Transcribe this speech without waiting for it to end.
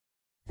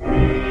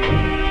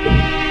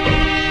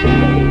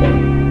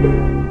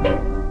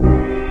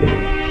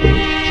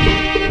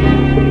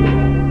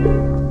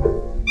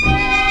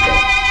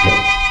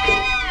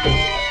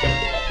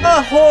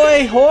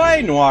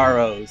hoy,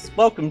 Noiros!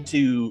 Welcome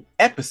to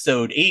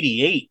episode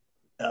 88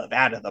 of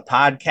Out of the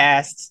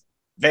Podcasts.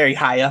 Very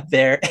high up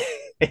there.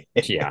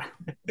 Yeah.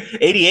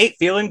 88,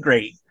 feeling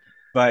great.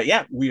 But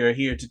yeah, we are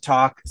here to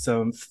talk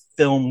some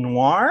film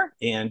noir,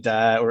 and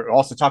we're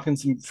also talking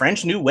some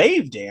French New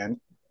Wave, Dan.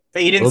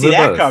 But you A didn't little see bit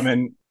of that both.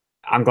 coming.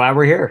 I'm glad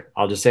we're here.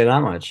 I'll just say that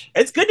much.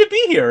 It's good to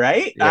be here,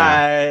 right?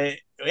 Yeah.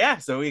 Yeah,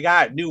 so we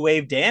got New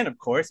Wave Dan, of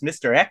course,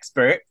 Mr.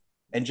 Expert,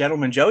 and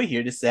Gentleman Joey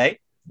here to say,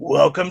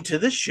 welcome to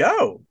the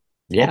show.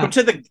 Welcome Yeah.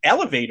 to the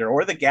elevator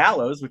or the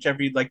gallows,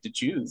 whichever you'd like to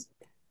choose.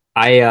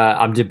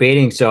 I'm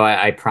debating. So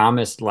I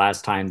promised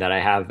last time that I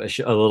have a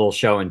little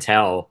show and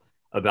tell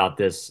about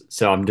this.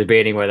 So I'm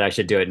debating whether I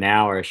should do it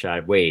now or should I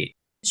wait.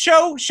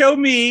 Show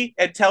me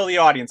and tell the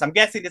audience. I'm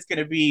guessing it's going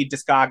to be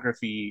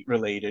discography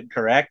related,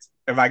 correct?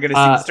 Am I going to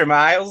see Uh, Mr.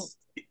 Miles?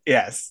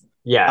 Yes.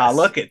 yes,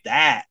 Look at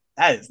that.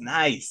 That is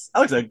nice.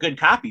 That looks like a good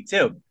copy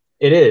too.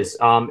 it is.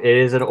 It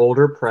is an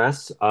older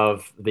press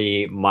of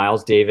the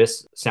Miles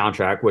Davis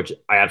soundtrack, which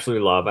I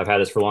absolutely love. I've had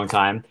this for a long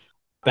time.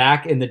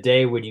 Back in the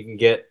day when you can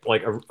get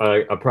like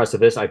a press of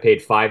this, I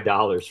paid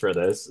 $5 for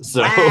this.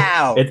 So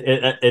Wow.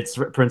 it's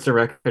Princeton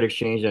Record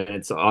Exchange and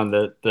it's on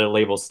the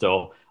label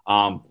still.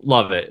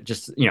 Love it.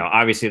 Just,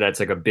 obviously that's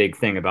like a big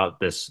thing about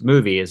this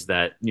movie is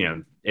that,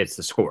 it's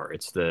the score.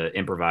 It's the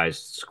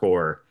improvised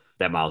score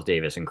that Miles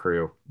Davis and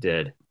crew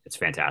did. It's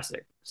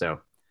fantastic.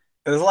 So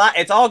There's a lot.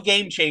 It's all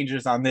game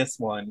changers on this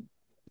one,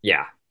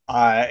 yeah.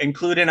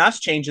 including us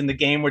changing the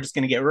game. We're just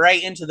going to get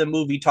right into the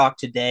movie talk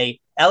today.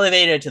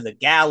 Elevated to the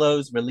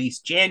Gallows,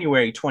 released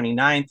January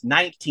 29th,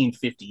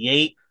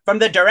 1958, from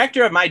the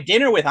director of My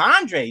Dinner with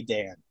Andre,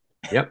 Dan.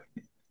 Yep.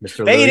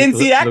 Mr. They didn't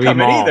see that Louis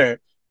coming Malle.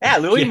 either. Yeah,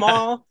 Louis Yeah.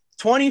 Malle,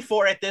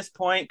 24 at this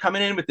point,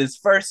 coming in with his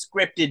first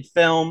scripted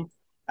film.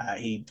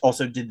 He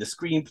also did the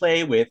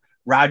screenplay with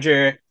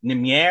Roger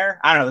Nimier.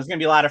 I don't know. There's going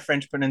to be a lot of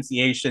French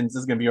pronunciations. This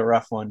is going to be a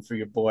rough one for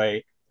your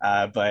boy.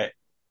 But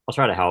I'll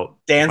try to help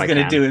if Dan's I going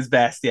to do can. his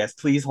best. Yes,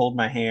 please hold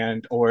my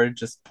hand or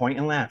just point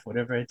and laugh,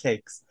 whatever it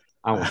takes.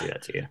 I Uh, won't do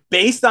that to you.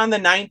 Based on the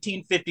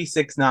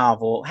 1956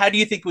 novel, how do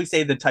you think we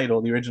say the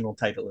title, the original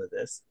title of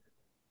this?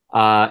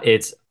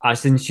 It's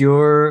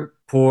Ascenseur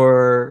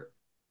pour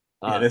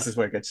Yeah, uh, this is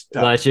where it gets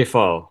La tough.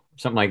 Chifaux,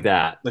 something like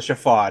that. Le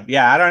Chiffon.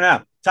 Yeah, I don't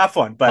know. Tough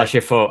one, La but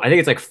Chifaux. I think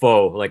it's like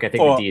faux. Like I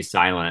think the for D is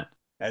silent.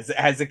 as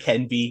it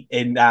can be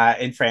in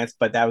France.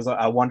 But that was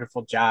a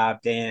wonderful job,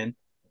 Dan.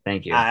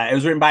 Thank you. It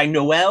was written by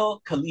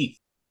Noel Khalif,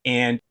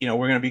 and we're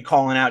going to be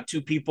calling out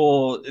two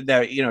people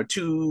that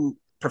two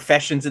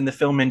professions in the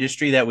film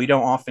industry that we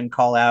don't often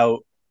call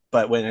out,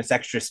 but when it's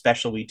extra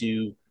special, we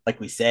do. Like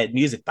we said,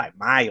 music by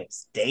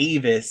Miles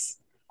Davis.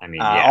 I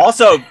mean, yeah.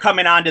 Also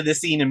coming onto the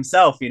scene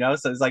himself,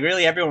 so it's like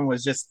really everyone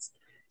was just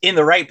in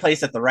the right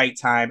place at the right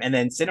time, and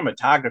then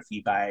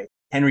cinematography by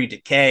Henry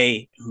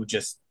Decay, who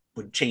just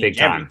would Big change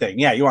time. everything.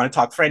 Yeah, you want to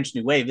talk French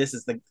New Wave? This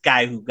is the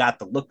guy who got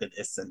the look of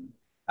this, and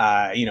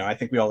I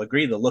think we all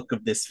agree the look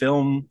of this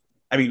film.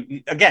 I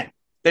mean, again,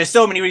 there's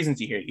so many reasons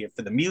you hear here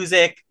for the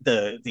music,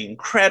 the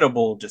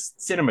incredible just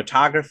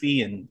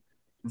cinematography and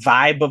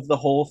vibe of the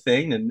whole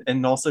thing,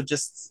 and also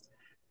just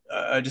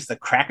a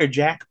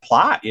crackerjack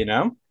plot.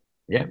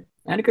 Yeah.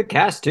 And a good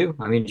cast too.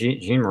 I mean,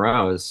 Jean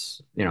Moreau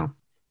is,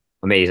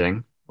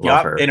 amazing.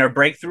 Love Yup, in her. her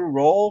breakthrough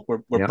role, we're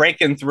Yep.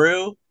 breaking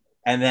through,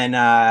 and then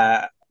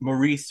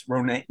Maurice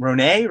Ronet,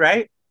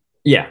 right,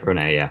 Yeah,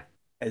 Renee, yeah.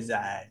 as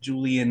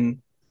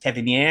Julian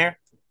Tavernier.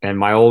 And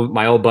my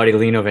old buddy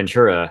Lino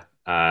Ventura,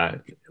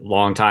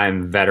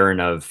 longtime veteran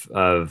of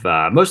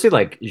mostly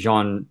like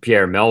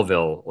Jean-Pierre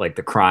Melville, like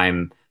the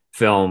crime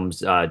films,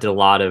 did a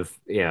lot of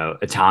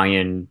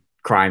Italian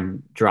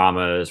crime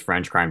dramas,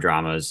 French crime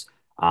dramas.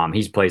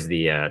 He's plays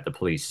the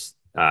police.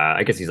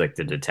 I guess he's like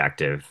the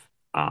detective.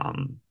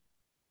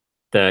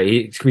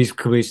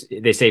 Police,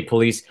 they say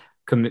police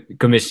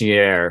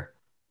commissaire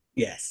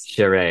Yes,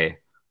 Charret.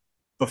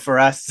 but for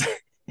us,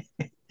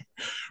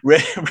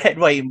 red,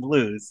 white, and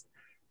blues.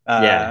 Uh,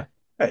 Yeah,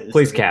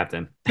 police so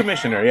captain.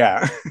 commissioner,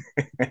 yeah.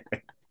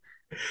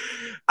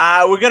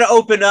 We're gonna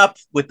open up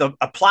with a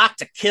plot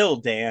to kill,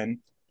 Dan.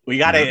 We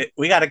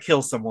Mhm. gotta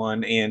kill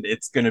someone, and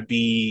it's gonna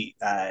be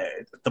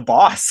the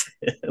boss,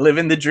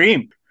 living the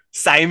dream,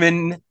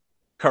 Simon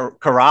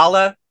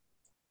Caralla.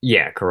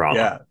 Yeah, Corolla.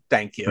 Yeah,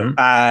 thank you.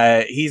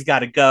 Mhm. He's got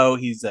to go.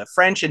 He's a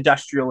French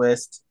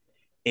industrialist,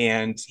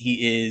 and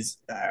he is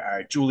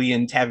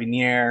Julian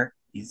Tavernier.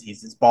 He's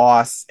his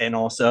boss, and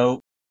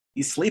also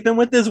he's sleeping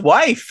with his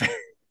wife.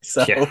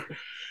 So Yeah.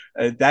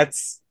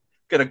 that's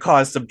gonna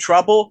cause some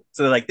trouble.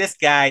 So they're like, this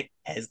guy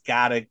has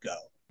got to go.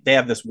 They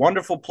have this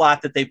wonderful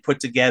plot that they put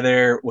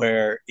together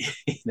where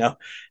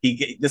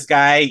this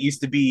guy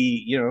used to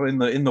be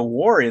in the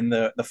war in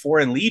the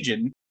Foreign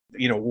Legion.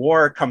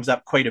 War comes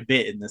up quite a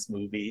bit in this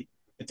movie.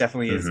 It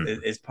definitely is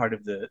Mhm. is part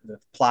of the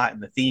plot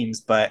and the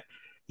themes, but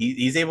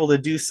he's able to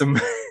do some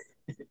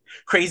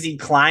crazy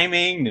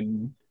climbing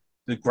and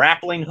the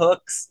grappling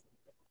hooks.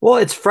 Well,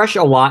 it's fresh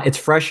a lot. It's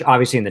fresh,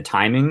 obviously, in the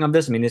timing of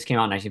this. I mean, this came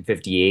out in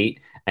 1958,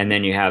 and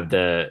then you have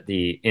the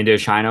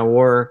Indochina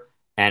War,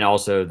 and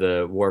also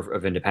the War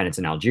of Independence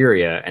in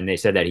Algeria. And they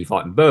said that he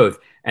fought in both,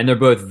 and they're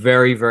both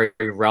very, very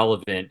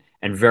relevant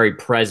and very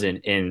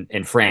present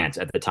in France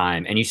at the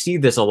time. And you see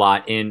this a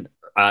lot in,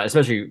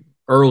 especially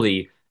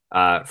early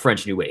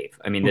French New Wave.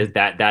 I mean,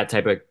 that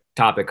type of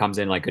topic comes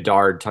in, like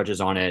Godard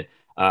touches on it,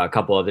 a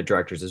couple other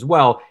directors as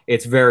well.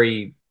 It's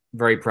very,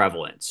 very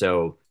prevalent.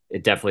 So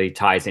it definitely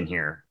ties in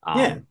here,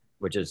 Yeah,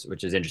 which is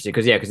interesting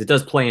because it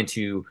does play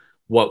into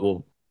what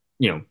will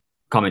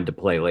come into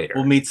play we'll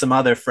later. meet some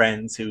other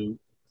friends who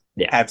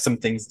Yeah. have some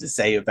things to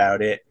say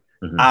about it.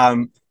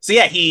 Hmm. So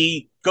yeah,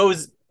 he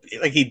goes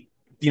like he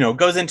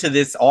goes into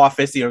this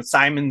office.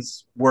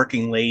 Simon's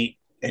working late,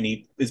 and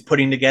he is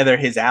putting together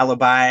his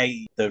alibi.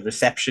 The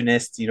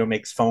receptionist,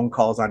 makes phone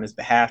calls on his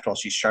behalf while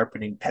she's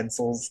sharpening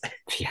pencils.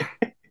 Yeah.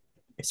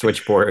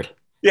 Switchboard.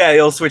 Yeah, the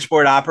old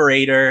switchboard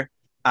operator.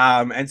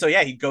 And so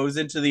yeah, he goes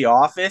into the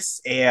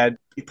office and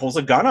he pulls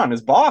a gun on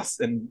his boss,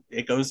 and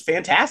it goes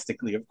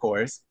fantastically, of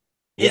course.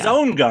 His Yeah.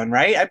 own gun,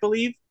 right? I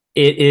believe.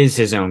 It is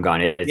his own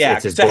gun. Yeah,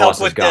 It's his to help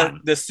boss's with the gun.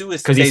 the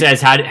Because he suicide.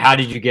 says, how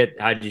did you get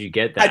How'd you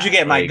that?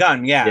 get my Like,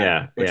 gun? Yeah, yeah,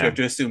 which we yeah, have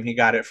to assume he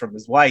got it from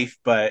his wife.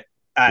 But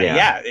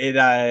yeah.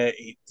 yeah,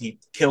 he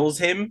kills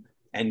him,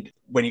 and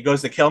when he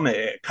goes to kill him,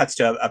 it cuts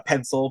to a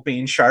pencil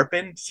being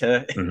sharpened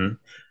to Hmm.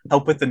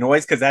 help with the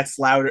noise because that's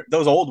louder.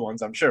 Those old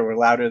ones, I'm sure, were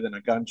louder than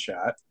a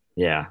gunshot.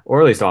 Yeah.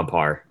 Or at least on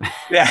par.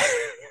 Yeah,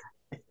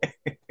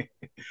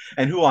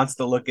 and who wants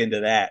to look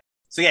into that?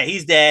 So yeah,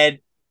 he's dead.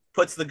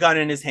 Puts the gun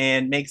in his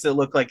hand, makes it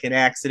look like an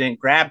accident,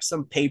 grabs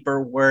some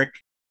paperwork,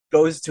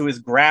 goes to his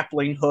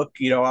grappling hook,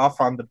 off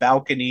on the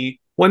balcony.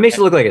 Well, it makes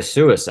it look like a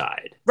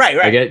suicide. Right, I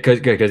right.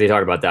 get because they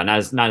talk about that.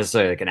 Not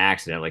necessarily like an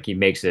accident. Like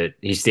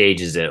he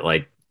stages it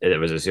like it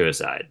was a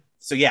suicide.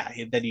 So yeah,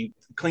 then he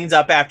cleans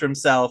up after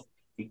himself.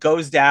 He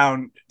goes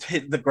down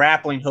the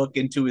grappling hook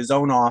into his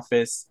own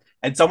office,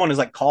 and someone is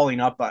like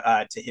calling up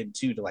to him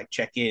too to like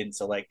check in.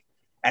 So like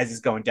as he's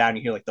going down,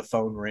 you hear like the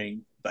phone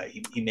ring, but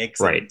he makes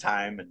it in Right.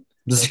 time, and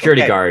The like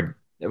security okay, guard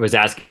was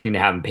asking to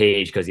have him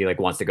paged because he like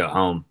wants to go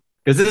home.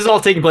 Because this is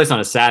all taking place on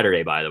a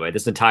Saturday, by the way.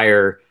 This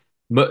entire,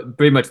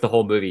 pretty much the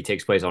whole movie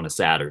takes place on a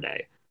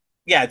Saturday.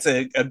 yeah, it's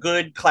a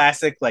good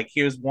classic. Like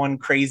here's one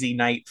crazy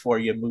night for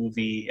you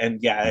movie,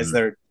 and yeah, as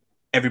Mhm.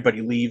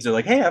 everybody leaves, they're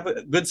like, hey, have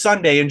a good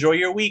Sunday, enjoy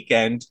your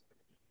weekend.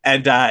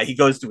 And he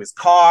goes to his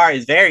car,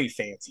 his very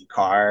fancy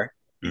car.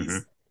 Mhm.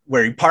 He's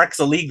where he parks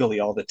illegally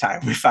all the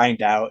time. We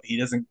find out he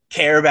doesn't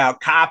care about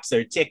cops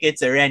or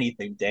tickets or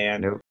anything,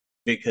 Dan, Nope.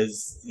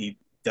 because he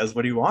does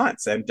what he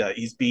wants, and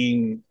he's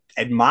being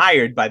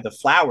admired by the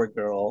flower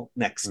girl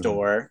next Mhm.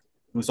 door,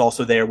 who's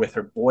also there with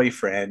her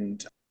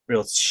boyfriend.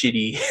 Real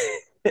shitty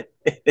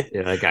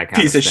Yeah, that guy kind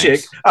of piece of shit.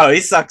 stinks. Oh,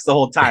 he sucks the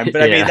whole time.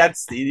 But I mean, Yeah.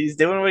 he's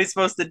doing what he's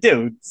supposed to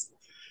do.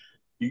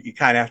 You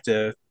kind of have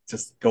to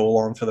just go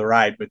along for the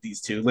ride with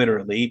these two,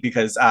 literally,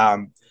 because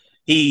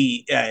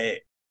he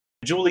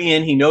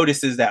Julian, he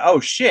notices that, oh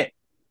shit,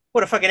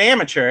 what a fucking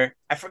amateur!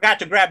 I forgot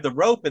to grab the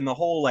rope and the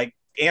whole like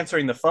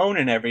answering the phone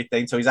and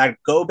everything. So he's like,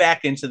 go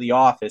back into the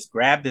office,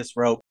 grab this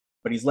rope,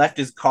 but he's left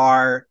his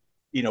car,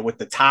 with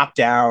the top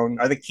down.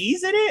 Are the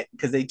keys in it?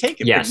 Because they take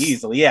it pretty Yes.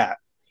 easily. Yeah,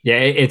 Yeah.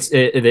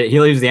 He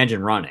leaves the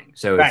engine running,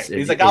 so right.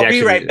 He's like, it I'll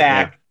be right actually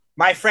yeah back.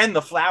 My friend,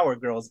 the flower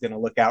girl, is gonna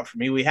look out for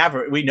me. We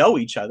know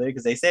each other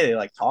because they say they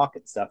like talk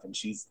and stuff, and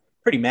she's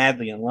pretty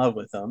madly in love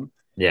with him.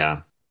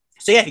 yeah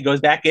So yeah, he goes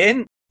back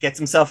in, gets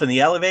himself in the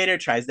elevator,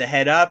 tries to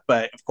head up,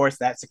 but of course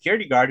that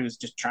security guard who's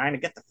just trying to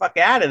get the fuck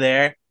out of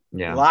there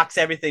yeah. locks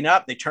everything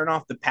up. They turn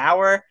off the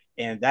power,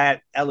 and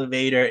that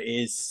elevator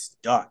is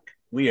stuck.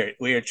 We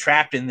are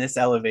trapped in this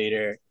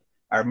elevator.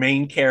 Our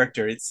main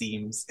character, it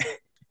seems,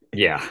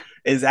 Yeah.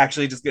 is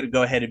actually just going to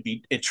go ahead and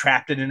be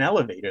trapped in an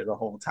elevator the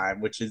whole time,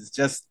 which is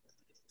just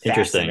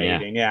Interesting. Yeah.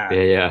 fascinating. Yeah.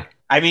 Yeah. Yeah.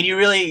 I mean, you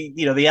really,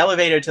 the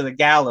elevator to the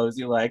gallows,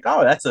 you're like,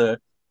 oh, that's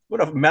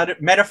what a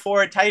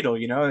metaphor title,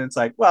 And it's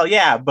like, well,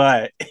 yeah,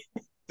 but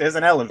there's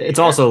an It's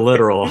elevator. also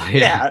literal. Yeah.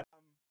 Yeah.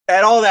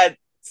 And all that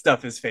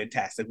stuff is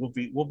fantastic.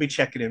 We'll be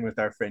checking in with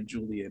our friend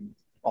Julian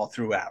all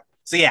throughout.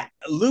 So yeah,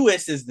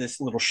 Louis is this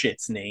little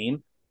shit's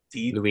name.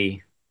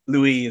 Louis.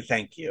 Louis,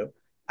 thank you.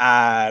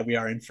 We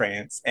are in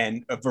France,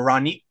 and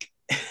Veronique,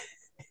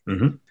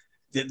 Hmm.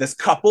 this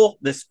couple,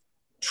 this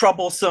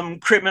troublesome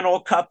criminal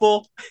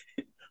couple,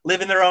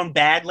 live in their own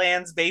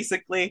badlands,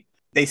 basically.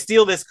 They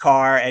steal this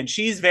car, and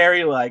she's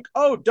very like,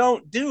 oh,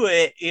 don't do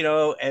it,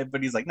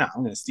 but he's like, no,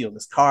 I'm going to steal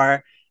this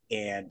car.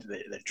 And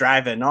they're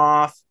driving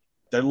off.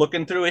 They're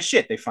looking through his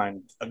shit. They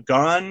find a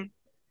gun.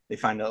 They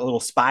find a little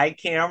spy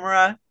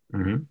camera.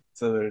 Hmm.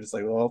 So they're just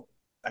like, well,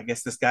 I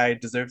guess this guy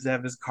deserves to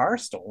have his car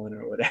stolen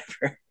or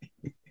whatever.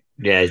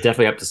 Yeah. He's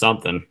definitely up to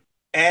something.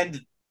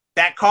 And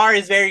that car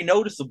is very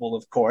noticeable,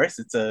 of course.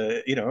 It's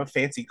a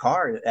fancy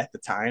car at the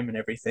time and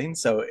everything.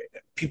 So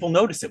people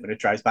notice it when it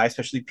drives by,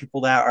 especially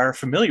people that are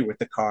familiar with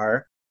the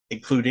car,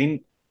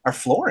 including our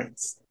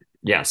Florence.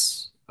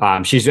 Yes.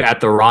 She's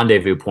at the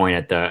rendezvous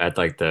point at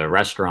like the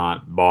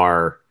restaurant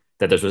bar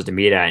that they're supposed to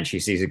meet at, and she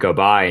sees it go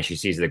by, and she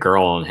sees the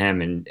girl and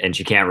him, and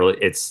she can't really.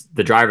 It's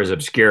the driver's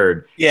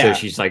obscured, so Yeah.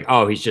 she's like,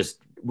 oh, he's just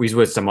he's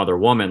with some other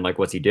woman. Like,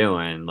 what's he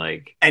doing?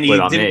 Like, And what he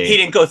about didn't he me?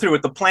 didn't go through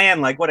with the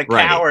plan. Like, what a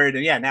Right. coward.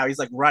 And yeah, now he's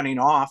like running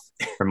off.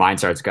 Her mind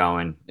starts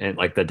going, and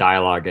like the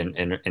dialogue and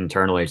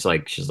internally, it's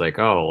like she's like,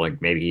 oh,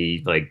 like maybe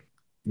he like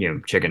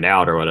chickened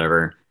out or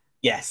whatever.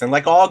 Yes, and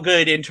like all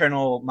good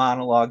internal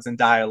monologues and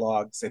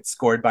dialogues, it's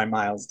scored by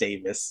Miles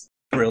Davis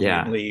Yeah.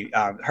 brilliantly.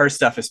 Her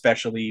stuff,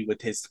 especially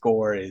with his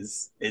score,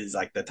 is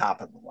like the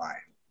top of the line.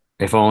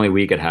 If only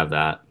we could have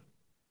that.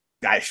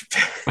 I,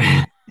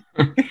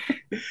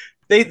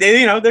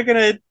 they're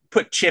gonna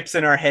put chips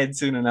in our head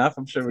soon enough.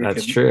 I'm sure we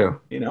That's can,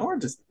 true. or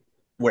just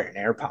wear an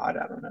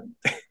AirPod. I don't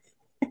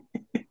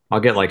know. I'll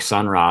get like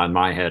Sun Ra in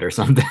my head or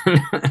something.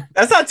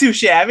 That's not too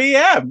shabby.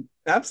 Yeah,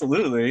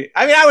 absolutely.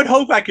 I mean, I would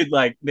hope I could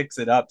like mix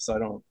it up so I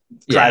don't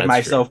Yeah, drive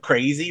that's true. myself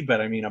crazy.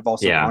 But I mean, I've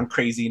also Yeah, gone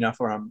crazy enough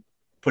where I'm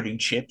putting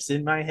chips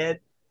in my head.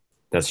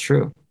 that's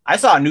true. I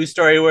saw a news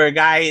story where a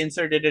guy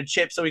inserted a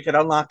chip so he could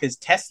unlock his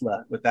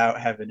Tesla without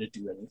having to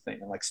do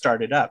anything and like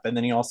start it up. And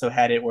then he also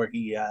had it where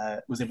he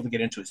was able to get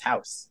into his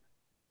house.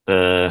 Uh,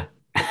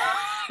 yeah, I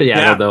don't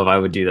Yeah, know if I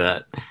would do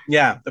that.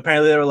 yeah.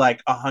 Apparently, there were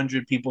like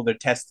 100 people that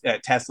test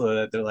at Tesla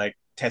that they're like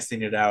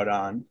testing it out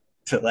on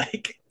to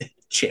like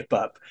chip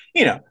up.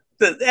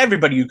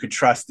 Everybody you could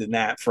trust in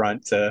that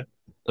front to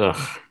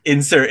Ugh.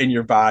 insert in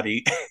your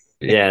body.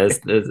 Yeah,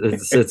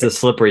 it's a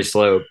slippery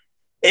slope.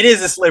 It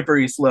is a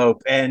slippery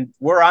slope, and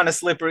we're on a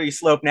slippery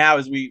slope now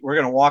as we're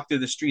gonna walk through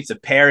the streets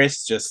of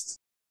Paris, just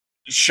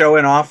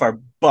showing off our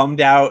bummed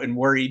out and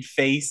worried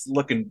face,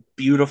 looking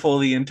beautiful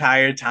the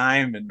entire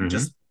time, and Hmm.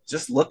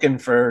 just looking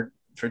for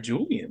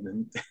Julian.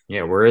 And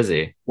Yeah, where is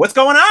he? what's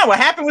going on? What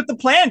happened with the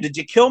plan? Did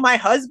you kill my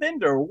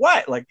husband or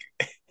what? Like,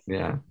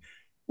 Yeah.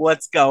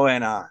 what's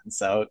going on?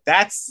 So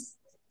that's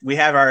we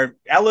have our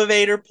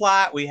elevator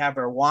plot, we have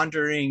our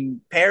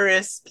wandering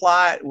Paris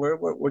plot.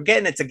 We're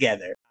getting it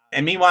together.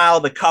 And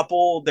meanwhile, the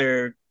couple,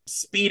 they're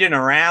speeding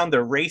around,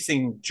 they're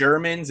racing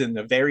Germans in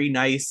the very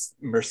nice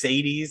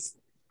Mercedes,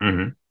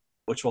 Hmm.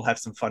 which we'll have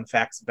some fun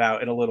facts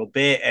about in a little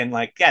bit. And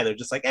like, yeah, they're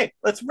just like, hey,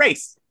 let's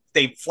race.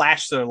 They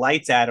flash their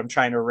lights at him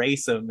trying to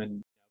race him,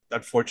 and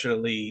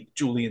unfortunately,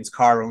 Julian's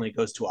car only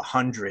goes to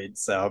 100,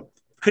 so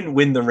couldn't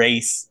win the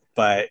race.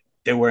 But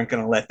they weren't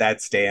going to let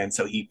that stand,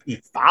 so he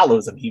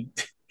follows him.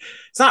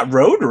 It's not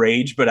road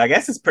rage, but I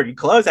guess it's pretty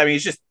close. I mean,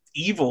 it's just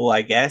evil,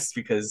 I guess,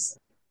 because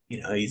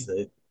he's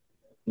a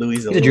Louis a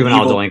He's a little juvenile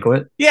evil.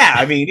 delinquent. Yeah,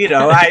 I mean,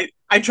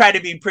 I try to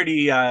be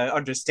pretty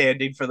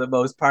understanding for the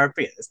most part,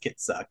 but yeah, this kid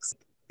sucks.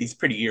 He's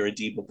pretty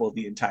irredeemable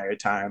the entire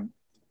time.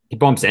 He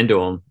bumps into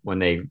him when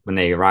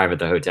they arrive at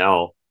the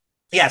hotel,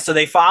 Yeah, so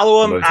they follow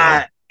the him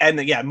motel.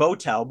 and yeah,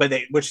 motel, but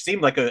they which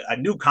seemed like a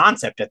new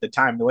concept at the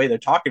time. The way they're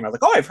talking about,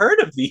 like, oh, I've heard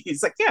of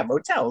these. Like, yeah,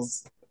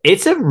 motels.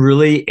 It's a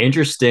really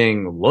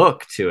interesting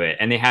look to it,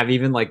 and they have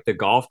even like the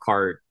golf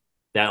cart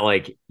that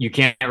like you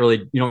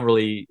don't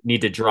really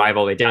need to drive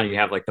all the way down. You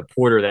have like the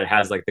porter that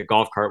has like the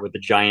golf cart with the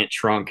giant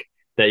trunk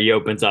that he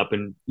opens up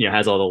and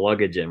has all the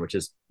luggage in, which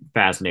is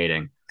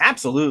fascinating.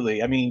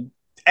 Absolutely. I mean,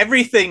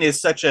 everything is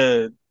such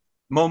a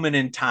moment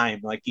in time.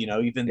 Like,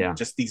 even Yeah.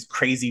 just these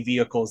crazy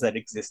vehicles that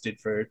existed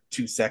for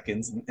 2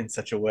 seconds in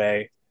such a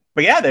way.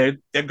 But yeah,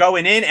 they're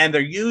going in and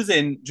they're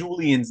using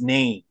Julian's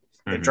name.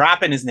 They're Hmm.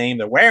 dropping his name.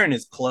 They're wearing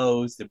his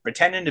clothes. They're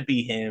pretending to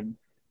be him.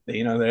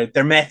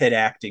 They're method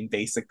acting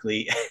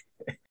basically.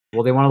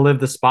 Well, they want to live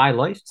the spy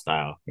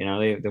lifestyle. They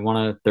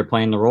want to. They're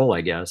playing the role,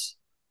 I guess.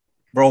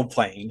 Role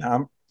playing. Yeah,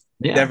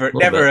 a little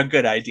Never bit. a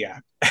good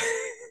idea.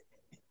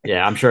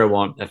 Yeah, I'm sure it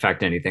won't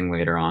affect anything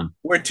later on.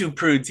 We're two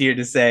prudes here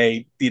to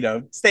say,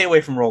 stay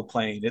away from role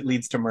playing. It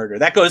leads to murder.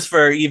 That goes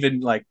for even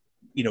like,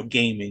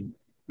 gaming,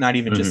 not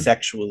even just Hmm.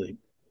 sexually.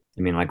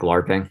 You mean like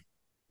LARPing?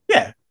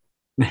 Yeah.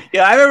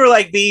 Yeah. I remember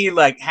like being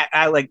like,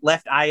 I like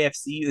left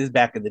IFC. This is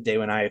back in the day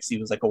when IFC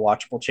was like a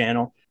watchable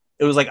channel.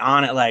 It was like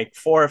on at like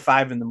 4 or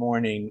 5 in the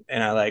morning.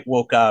 And I like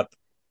woke up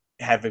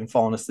having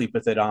fallen asleep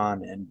with it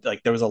on. And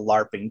like there was a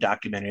LARPing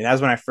documentary. That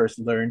was when I first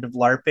learned of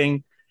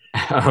LARPing.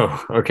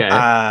 Oh, okay.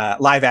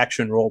 Live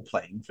action role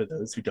playing, for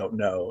those who don't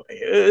know.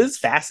 It was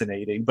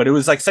fascinating, but it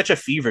was like such a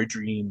fever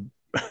dream.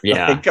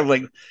 Yeah, Like, I'm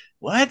like,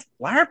 what?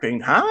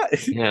 LARPing, huh?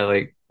 yeah.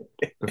 Like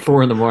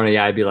 4 in the morning,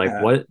 yeah, I'd be like,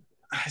 uh, "What?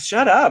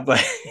 Shut up.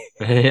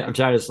 I'm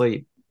trying to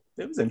sleep."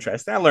 It was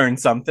interesting. I learned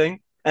something.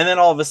 And then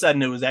all of a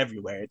sudden it was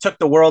everywhere. It took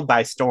the world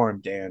by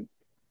storm, Dan.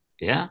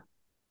 Yeah,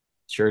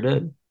 sure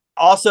did.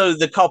 Also,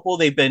 the couple,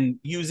 they've been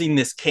using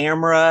this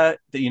camera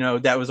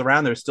that was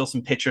around. There's still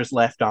some pictures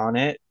left on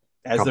it,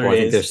 as there Couple. I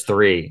think is. there's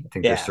three. I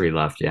think there's Yeah. three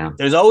left. Yeah.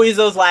 There's always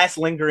those last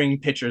lingering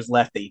pictures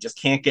left that you just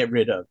can't get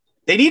rid of.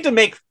 They need to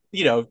make,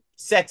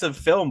 sets of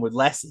film with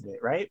less in it,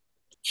 right?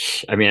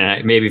 I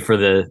mean, maybe for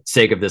the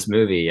sake of this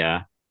movie,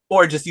 yeah.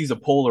 Or just use a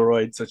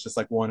Polaroid, so it's just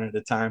like one at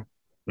a time.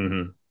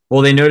 Hmm.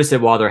 Well, they notice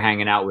it while they're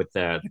hanging out with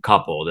the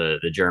couple, the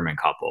German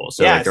couple.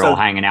 So Yeah, like they're all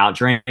so hanging out,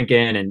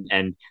 drinking,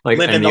 and like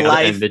living the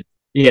life.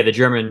 the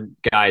German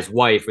guy's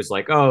wife was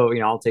like, oh,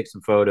 I'll take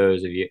some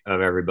photos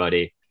of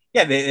everybody.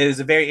 Yeah, it was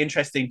a very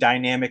interesting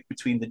dynamic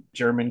between the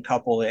German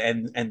couple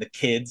and the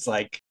kids.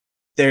 Like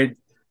they're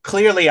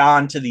clearly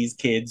on to these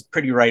kids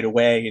pretty right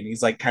away, and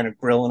he's like kind of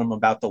grilling them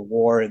about the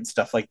war and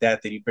stuff like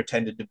that that he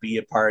pretended to be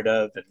a part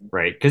of. And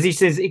Right. Because he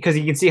says because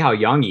he can see how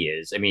young he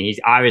is. I mean, he's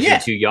obviously yeah,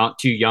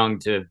 too young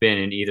to have been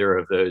in either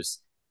of those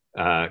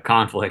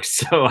conflicts.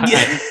 So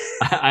yeah,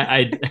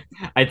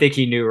 I think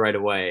he knew right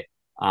away.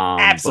 But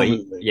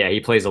absolutely. yeah, he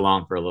plays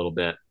along for a little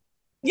bit.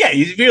 Yeah,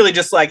 he's really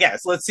just like,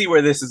 yes, let's see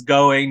where this is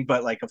going.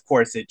 But like, of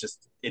course, it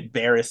just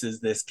embarrasses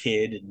this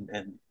kid,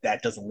 and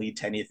that doesn't lead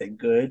to anything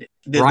good.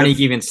 Ronnie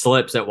even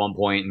slips at one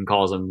point and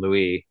calls him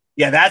Louis.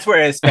 Yeah, that's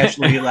where it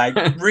especially like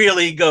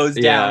really goes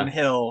Yeah,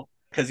 downhill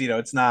because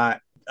it's not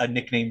a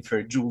nickname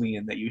for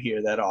Julian that you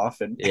hear that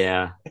often.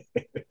 yeah,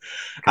 kind of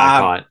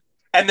um, caught.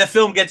 and the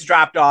film gets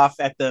dropped off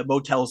at the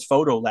motel's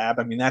photo lab.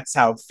 I mean, that's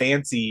how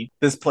fancy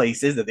this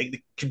place is that they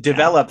could Yeah,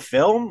 develop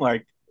film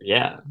like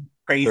yeah, their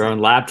crazy. own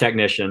lab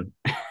technician.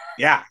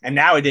 Yeah, and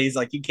nowadays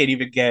like you can't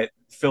even get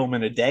film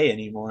in a day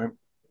anymore. It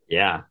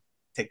Yeah,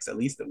 takes at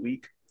least a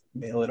week.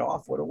 Mail it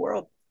off. What a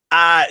world.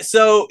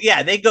 So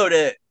yeah, they go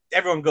to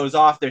everyone goes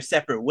off their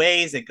separate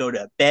ways. They go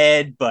to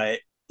bed, but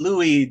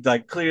Louis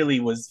like clearly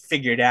was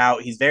figured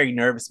out. He's very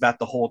nervous about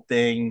the whole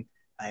thing,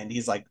 and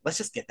he's like, "Let's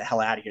just get the hell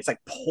out of here." It's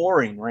like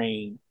pouring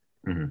rain,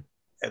 mm-hmm. and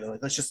they're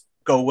like, "Let's just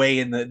go away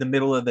in the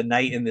middle of the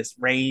night in this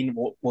rain.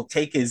 We'll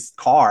take his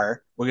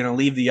car. We're gonna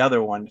leave the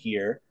other one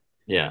here.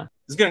 Yeah.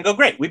 It's gonna go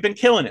great. We've been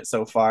killing it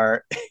so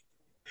far.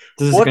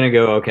 This is what gonna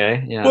go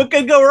okay. Yeah, what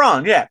could go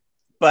wrong?" Yeah,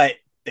 but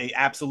they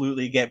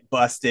absolutely get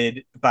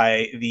busted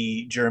by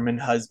the German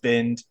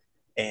husband,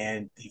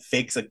 and he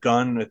fakes a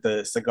gun with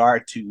a cigar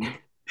tube,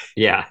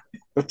 yeah.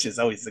 which is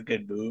always a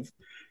good move.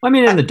 I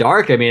mean, in the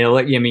dark, I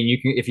mean,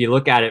 you can if you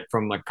look at it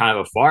from like kind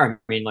of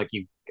afar. I mean,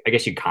 I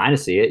guess you kind of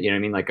see it. You know what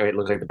I mean? Like it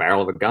looks like the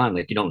barrel of a gun.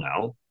 Like you don't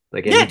know.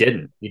 Like, and Yeah,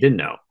 he didn't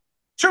know.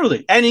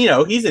 truly. And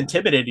he's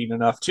intimidating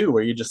enough too,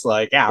 where you're just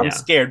like, yeah, I'm Yeah,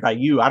 scared by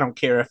you. I don't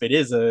care if it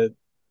is a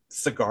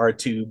cigar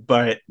tube,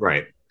 but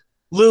right.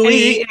 And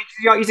Louis,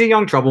 he's a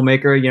young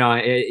troublemaker.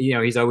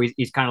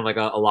 He's kind of like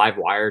a live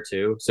wire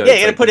too. So yeah, it's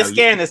you're gonna like put a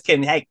scare in this kid.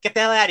 And, hey, get the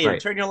hell out of here.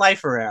 right. Turn your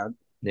life around.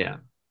 Yeah,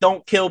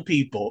 Don't kill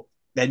people.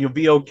 Then you'll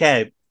be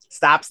okay.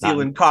 Stop not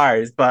stealing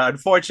cars. But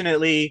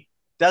unfortunately,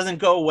 doesn't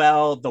go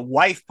well. The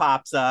wife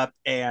pops up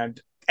and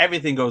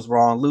everything goes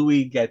wrong.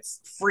 Louis gets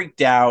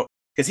freaked out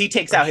because he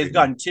takes out his shooting.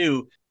 gun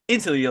too.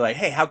 Instantly, you're like,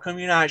 hey, how come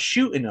you're not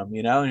shooting him? And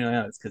you're like,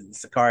 oh, it's because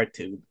it's a car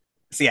tube.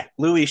 So yeah,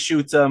 Louis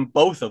shoots them,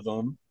 both of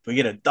them. We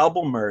get a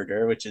double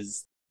murder, which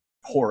is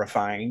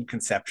horrifying Yeah,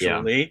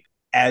 conceptually.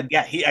 And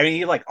yeah,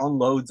 he like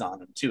unloads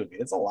on him too. I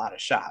mean, it's a lot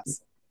of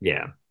shots.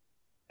 yeah,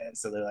 And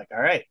so they're like, all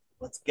right,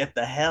 let's get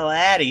the hell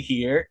out of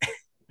here.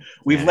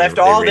 We've yeah. left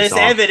They all race this off.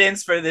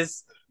 evidence for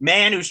this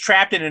man who's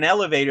trapped in an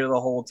elevator the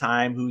whole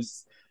time,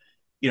 who's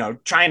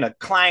trying to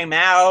climb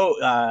out,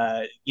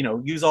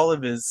 use all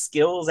of his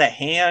skills at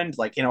hand.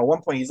 Like, at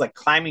one point he's like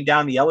climbing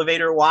down the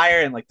elevator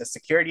wire and like the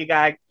security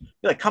guy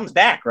he like comes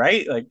back,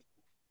 right? Like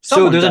So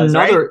someone does,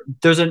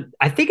 right?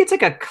 I think it's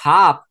like a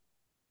cop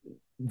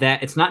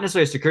that it's not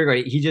necessarily a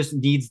security guard. He just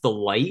needs the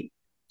light.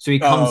 So he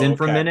comes Oh, in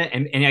for a okay. minute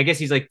and I guess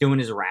he's like doing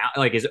his round,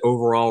 like his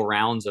overall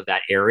rounds of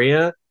that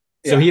area.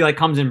 So Yeah. he like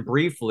comes in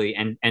briefly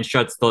and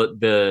shuts he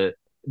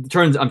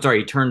turns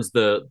the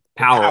The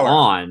power power.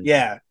 on.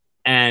 Yeah.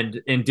 And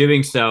in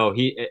doing so,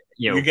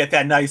 You get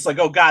that nice, like,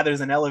 oh God,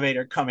 there's an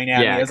elevator coming at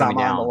me yeah, as coming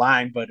I'm on the down.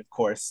 line, but of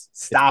course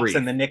It's stops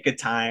in brief. the nick of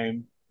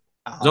time.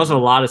 There's also a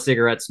Um, lot of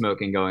cigarette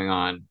smoking going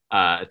on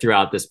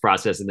throughout this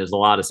process, and there's a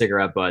lot of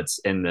cigarette butts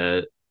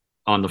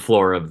on the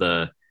floor of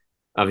the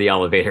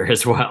elevator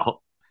as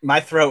well. my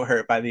throat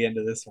hurt by the end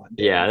of this one,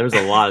 Yeah, Dan. there was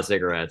a lot of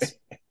cigarettes.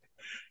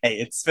 Hey,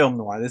 it's film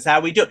noir. This is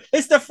how we do it.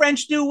 It's the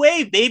French New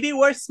Wave, baby.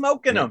 We're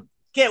smoking Yeah, them.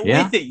 Get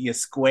yeah, with it, you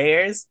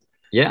squares.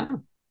 yeah,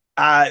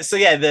 So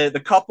yeah,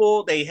 the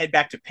couple they head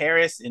back to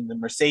Paris in the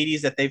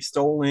Mercedes that they've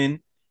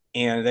stolen,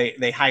 and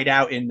they hide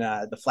out in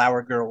the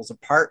flower girl's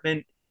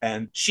apartment.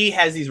 And she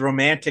has these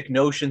romantic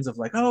notions of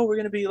like, oh, we're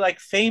gonna be like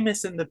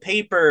famous in the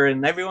paper,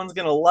 and everyone's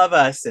gonna love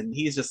us. And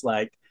he's just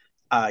like,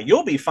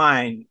 you'll be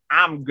fine.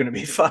 I'm gonna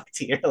be fucked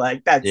here.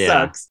 Like that yeah,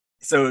 sucks.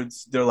 So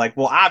they're like,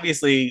 well,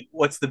 obviously,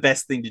 what's the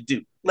best thing to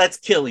do? Let's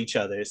kill each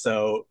other.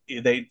 So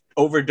they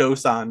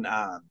overdose on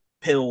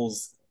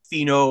pills,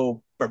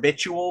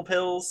 phenobarbital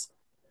pills,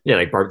 yeah.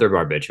 Like they're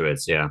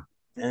barbiturates. Yeah.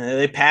 and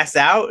they pass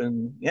out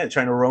and yeah,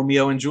 trying to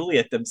Romeo and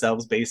Juliet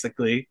themselves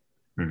basically,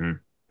 Hmm.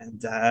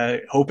 and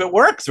hope it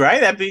works,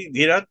 right? That'd be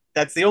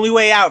that's the only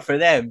way out for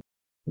them.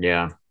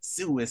 Yeah.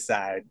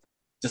 Suicide,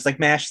 just like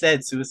Mash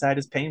said, suicide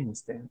is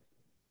painless. Dan,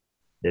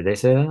 Did they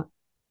say that?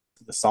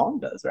 the song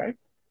does, right?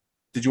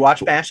 Did you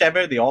watch Mash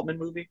ever, the Altman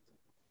movie?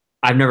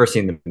 I've never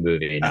seen the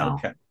movie. Oh, No,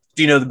 okay.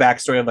 Do you know the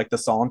backstory of like the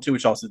song too,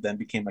 which also then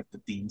became like the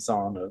theme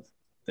song of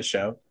the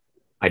show?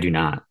 I do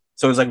not.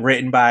 So it was like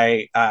written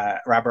by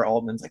Robert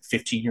Altman's like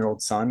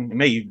 15-year-old son. It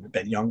may even have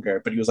been younger,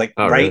 but he was like,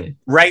 Oh, really?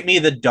 write me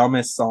the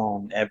dumbest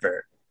song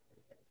ever,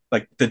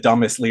 like the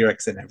dumbest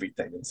lyrics and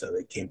everything. And so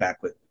they came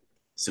back with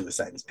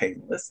 "Suicide is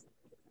Painless."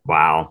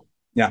 Wow.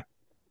 Yeah,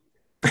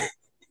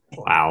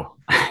 Wow.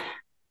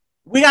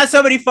 We got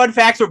so many fun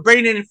facts. We're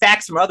bringing in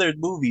facts from other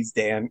movies,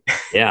 Dan.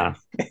 Yeah.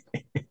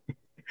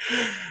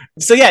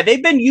 So yeah,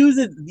 they've been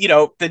using,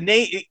 the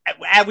name.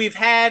 We've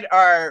had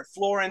our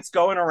Florence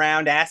going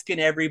around asking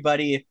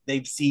everybody if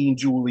they've seen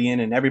Julian,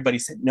 and everybody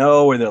said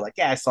no, or they're like,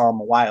 yeah, I saw him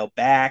a while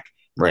back.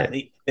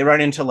 Right. They run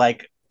into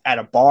like at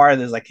a bar.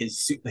 There's like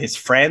his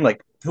friend.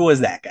 Like, who was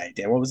that guy,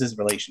 Dan? What was his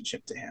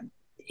relationship to him?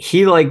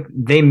 He like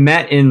they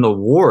met in the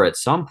war at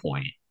some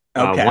point.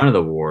 One Okay, of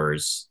the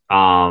wars.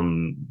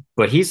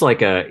 But he's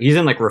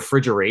in like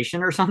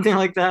refrigeration or something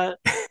like that.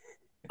 is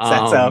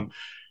that so? Um,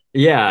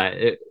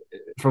 yeah,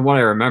 from what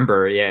I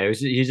remember, yeah,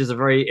 he's just a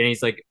very and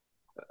he's like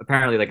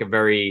apparently like a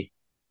very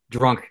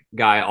drunk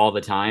guy all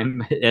the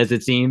time, as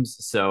it seems.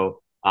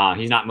 So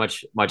he's not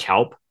much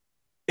help.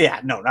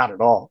 Yeah, no, not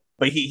at all.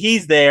 But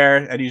he's there,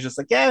 and he's just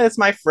like, yeah, that's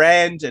my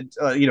friend. And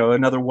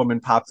another woman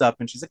pops up,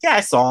 and she's like, yeah,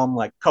 I saw him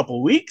like a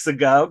couple weeks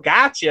ago.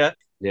 Gotcha.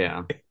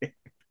 Yeah.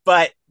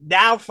 But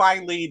now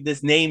finally,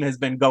 this name has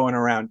been going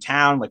around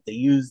town. Like they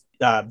used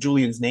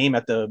Julian's name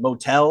at the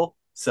motel,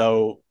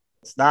 so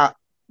it's not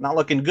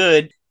looking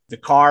good. The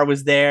car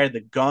was there,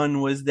 the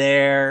gun was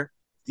there.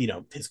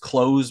 His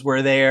clothes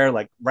were there,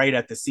 like right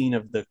at the scene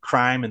of the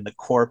crime and the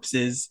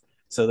corpses.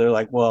 So they're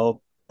like,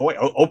 well, boy,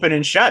 open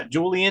and shut.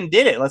 Julian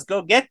did it. Let's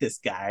go get this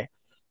guy.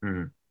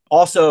 Mhm.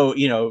 Also,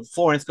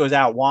 Florence goes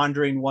out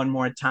wandering one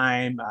more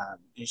time.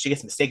 She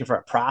gets mistaken for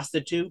a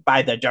prostitute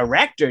by the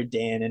director,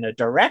 Dan, in a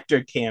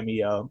director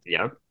cameo.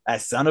 Yep.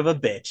 That son of a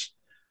bitch.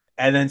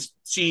 And then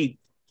she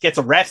gets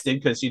arrested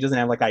because she doesn't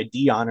have like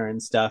ID on her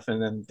and stuff.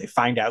 And then they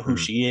find out who Mhm.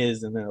 she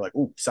is. And they're like,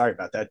 oh, sorry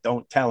about that.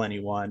 Don't tell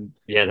anyone.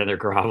 Yeah, then they're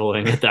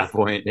groveling at that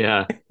point.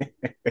 Yeah.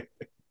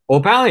 Well,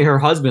 apparently her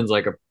husband's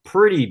like a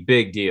pretty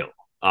big deal.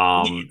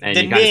 And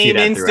The you kind of see name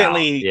that throughout.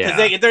 instantly,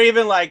 because Yeah. they're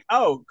even like,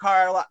 oh,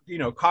 Carla,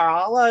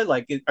 Carla,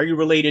 like, are you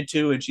related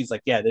to? And she's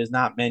like, yeah, there's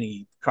not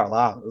many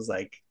Carla. It was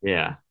like,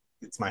 Yeah.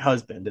 it's my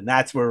husband. And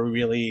that's where we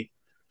really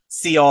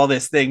see all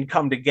this thing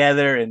come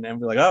together. And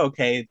we're like, oh,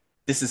 okay,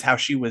 this is how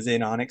she was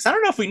in on it. Because I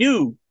don't know if we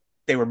knew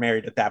they were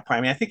married at that point.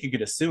 I mean, I think you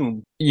could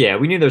assume. Yeah,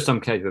 we knew there's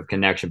some type of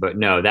connection, but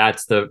no,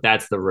 that's the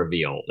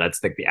reveal.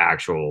 That's like the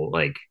actual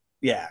like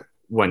Yeah,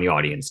 when the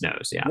audience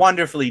knows. Yeah.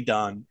 wonderfully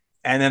done.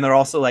 And then they're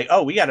also like,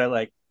 oh, we got to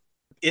like,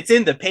 it's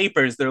in the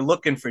papers. They're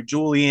looking for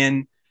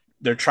Julian.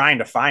 They're trying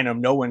to find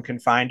him. No one can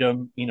find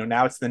him.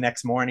 Now it's the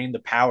next morning. The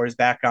power's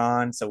back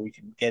on, so we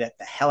can get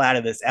the hell out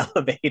of this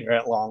elevator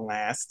at long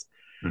last.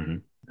 Hmm.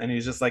 And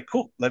he's just like,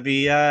 cool, let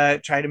me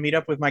try to meet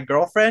up with my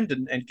girlfriend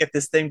and get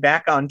this thing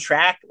back on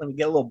track. Let me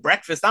get a little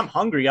breakfast. I'm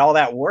hungry. All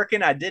that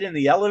working I did in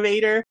the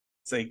elevator.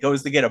 So he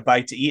goes to get a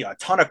bite to eat. A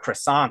ton of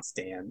croissants,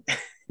 Dan.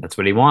 That's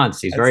what he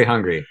wants. He's that's very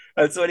hungry.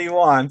 that's what he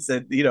wants.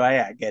 And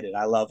I get it.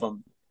 I love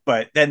him.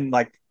 But then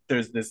like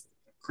there's this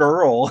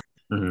girl.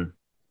 Hmm.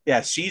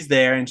 Yeah, she's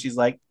there and she's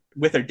like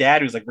with her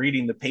dad who's like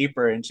reading the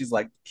paper, and she's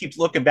like keeps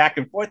looking back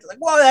and forth. Like,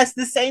 whoa, that's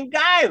the same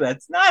guy.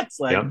 That's nuts.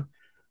 Like, Yep.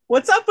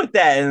 what's up with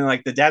that? And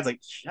like the dad's like,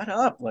 shut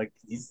up. Like,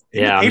 he's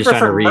in the Yeah, I'm just paper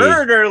trying to for read.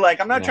 murder.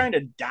 Like, I'm not Yeah. trying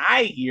to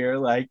die here.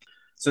 Like,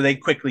 so they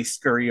quickly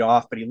scurry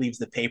off, but he leaves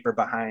the paper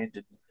behind.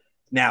 And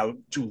now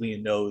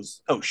Julian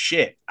knows, oh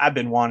shit, I've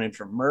been wanted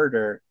for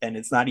murder, and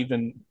it's not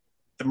even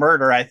the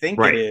murder I think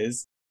it Right.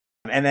 is.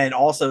 And then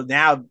also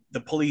now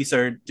the police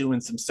are doing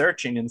some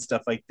searching and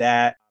stuff like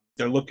that.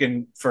 They're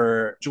looking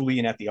for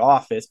Julian at the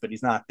office, but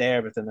he's not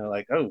there. But then they're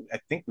like, oh, I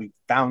think we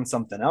found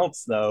something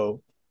else,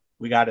 though.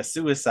 We got a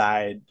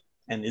suicide.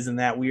 And isn't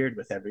that weird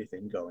with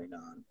everything going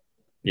on?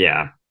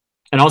 Yeah.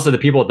 And also the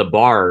people at the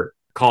bar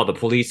call the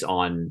police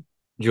on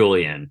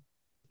Julian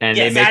and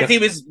they Yes, make as up he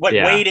was like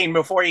yeah. waiting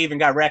before he even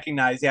got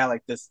recognized. Yeah,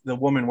 like the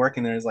woman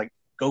working there is like,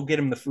 go get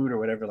him the food or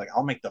whatever. Like,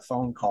 I'll make the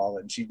phone call.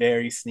 And she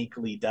very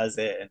sneakily does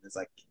it and is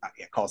like,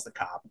 yeah, calls the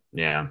cop.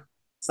 Yeah.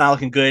 It's not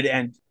looking good.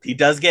 And he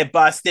does get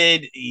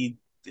busted. He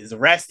is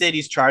arrested.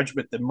 He's charged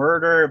with the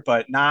murder,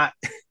 but not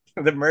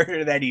the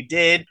murder that he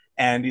did.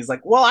 And he's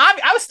like, well,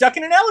 I was stuck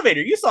in an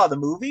elevator. You saw the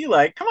movie.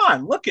 Like, come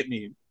on, look at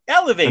me. And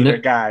Elevator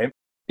guy.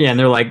 yeah, and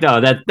they're like, no,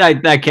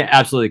 that can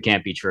absolutely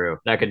can't be true.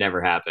 That could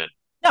never happen.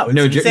 No, it's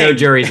No insane.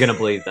 jury's gonna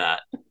believe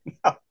that.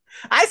 No.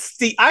 I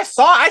see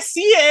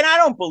it, and I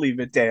don't believe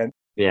it, Dan.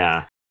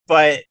 Yeah.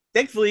 But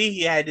thankfully,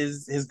 he had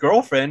his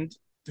girlfriend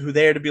who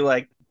there to be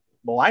like,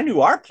 well, I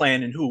knew our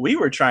plan and who we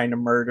were trying to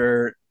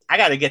murder. I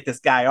got to get this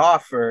guy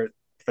off for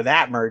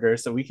that murder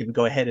so we can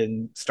go ahead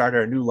and start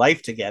our new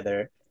life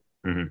together.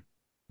 Hmm.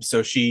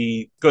 So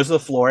she goes to the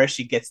florist.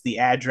 She gets the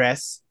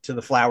address to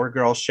the flower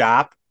girl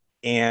shop,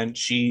 and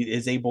she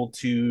is able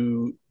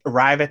to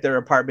arrive at their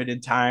apartment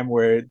in time.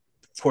 Where,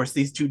 of course,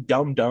 these two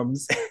dum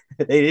dums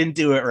they didn't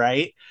do it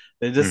right.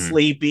 They're just Hmm.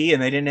 sleepy,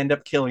 and they didn't end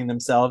up killing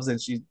themselves. And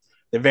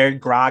they're very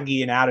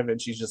groggy and out of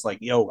it. She's just like,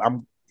 "Yo,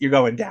 you're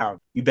going down.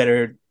 You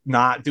better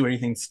not do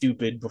anything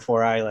stupid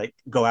before I like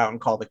go out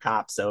and call the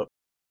cops." So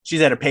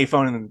she's at a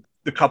payphone, and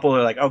the couple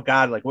are like, oh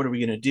God, like, what are we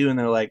going to do? And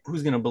they're like,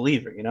 who's going to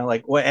believe her?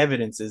 Like, what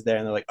evidence is there?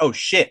 And they're like, oh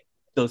shit,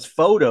 those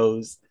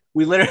photos,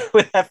 we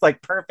literally have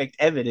like perfect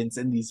evidence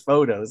in these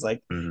photos.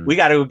 Like, Hmm. we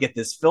got to go get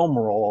this film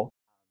roll.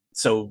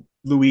 So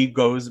Louis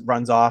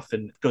runs off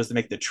and goes to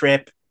make the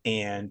trip.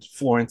 and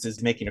Florence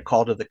is making a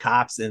call to the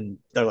cops, and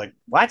they're like,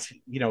 "What?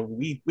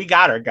 We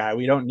got our guy.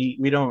 We don't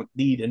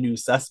need a new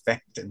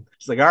suspect." And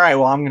she's like, "All right,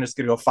 well, I'm just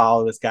gonna go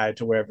follow this guy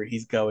to wherever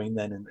he's going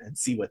then, and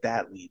see what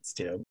that leads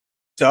to."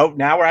 So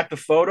now we're at the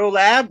photo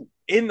lab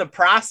in the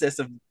process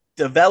of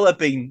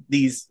developing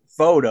these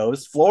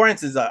photos.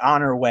 Florence is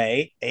on her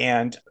way,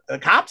 and the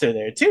cops are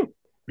there too.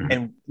 Mhm.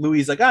 And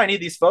Louis like, "Oh, I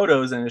need these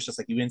photos," and it's just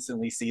like you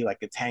instantly see like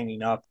it's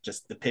hanging up,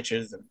 just the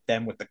pictures of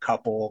them with the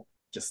couple,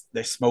 just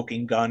their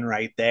smoking gun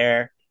right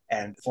there.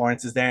 And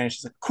Florence is there, and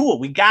she's like, "Cool,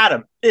 we got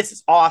him. This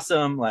is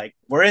awesome. Like,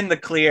 we're in the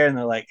clear." And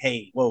they're like,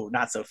 "Hey, whoa,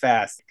 not so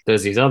fast."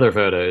 There's these other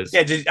photos.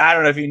 Yeah, I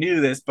don't know if you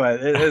knew this, but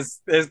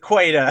there's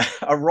quite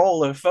a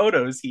roll of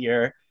photos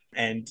here,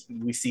 and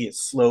we see it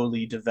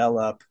slowly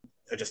develop.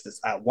 Just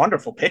this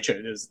wonderful picture.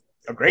 It is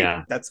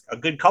Yeah. that's a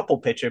good couple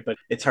picture, but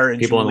it's her and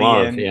People in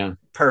love. Julian Yeah.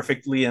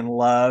 perfectly in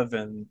love,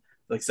 and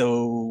like,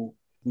 so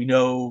we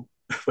know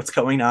what's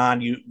going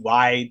on.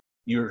 Why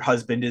your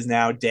husband is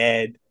now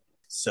dead,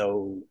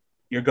 so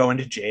you're going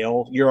to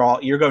jail.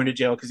 You're going to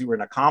jail because you were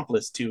an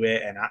accomplice to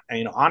it,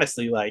 and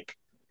honestly, like,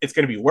 it's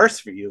going to be worse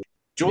for you.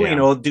 Julian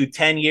Yeah. will do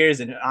 10 years,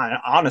 and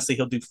honestly,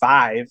 he'll do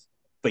 5.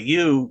 But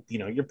you're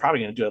probably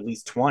going to do at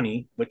least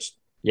 20, which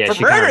Yeah. for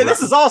She kind murder, of,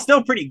 this is all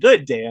still pretty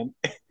good, Dan.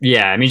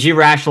 yeah. I mean, she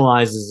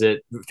rationalizes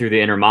it through the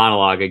inner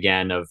monologue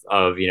again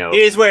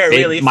Here's where it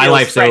really my feels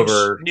life's French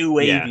over. new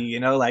Yeah. wavy,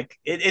 like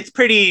it's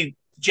pretty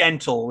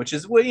gentle, which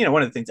is one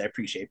of the things I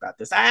appreciate about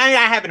this. I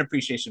have an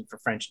appreciation for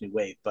French new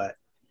wave, but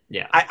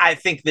Yeah. I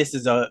think this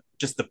is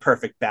just the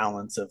perfect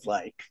balance of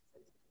like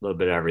A little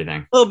bit of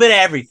everything. a little bit of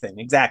everything.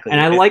 Exactly. And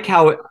I like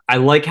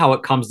how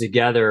it comes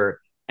together,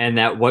 and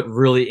that what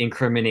really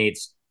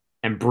incriminates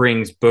and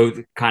brings both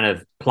kind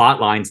of plot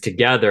lines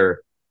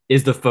together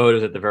is the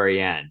photos at the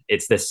very end.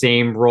 It's the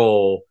same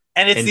role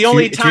And it's in the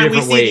only two time we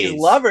different see these ways.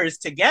 lovers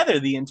together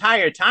the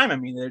entire time. I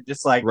mean, they're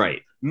just like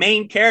Right.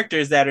 main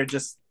characters that are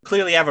just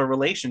clearly have a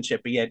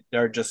relationship, but yet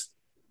are just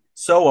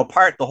so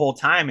apart the whole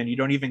time, and you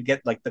don't even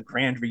get like the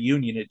grand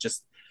reunion.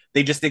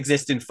 They just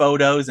exist in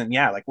photos, and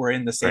yeah, like we're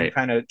in the same Right.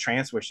 kind of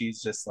trance where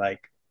she's just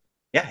like,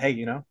 "Yeah, hey,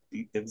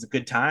 it was a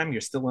good time.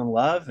 You're still in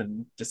love,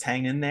 and just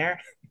hang in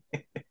there.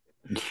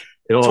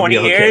 It'll all be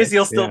 20 years, okay.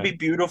 you'll still Yeah. be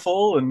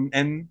beautiful,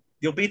 and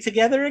you'll be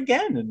together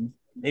again, and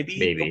maybe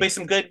there'll be Maybe.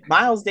 some good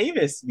Miles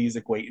Davis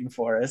music waiting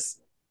for us."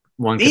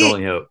 One could The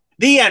only hope.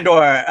 the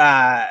Andor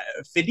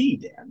Fidi,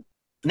 Dan.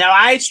 Now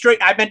I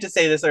meant to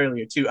say this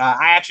earlier too.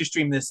 I actually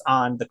streamed this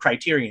on the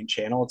Criterion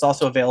channel. It's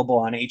also available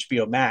on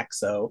HBO Max.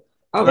 So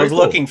Oh, for very those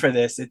cool. looking for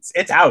this,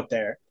 it's out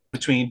there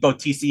between both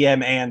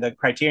TCM and the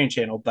Criterion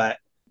channel. But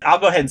I'll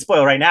go ahead and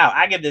spoil right now.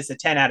 I give this a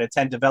 10 out of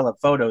 10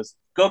 developed photos.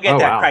 Go get Oh,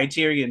 that wow.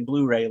 Criterion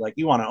Blu-ray. Like,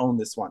 you want to own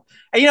this one.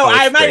 And Oh,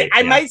 I it's might great.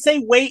 I Yeah. might say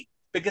wait,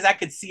 because I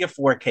could see a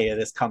 4K of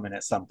this coming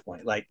at some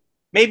point. Like,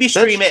 maybe That's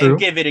stream it and true.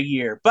 give it a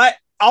year. But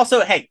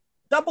also, hey,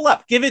 double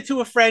up. Give it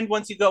to a friend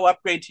once you go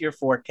upgrade to your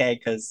 4K,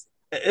 because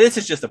this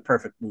is just a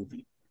perfect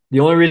movie. The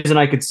only reason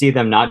I could see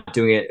them not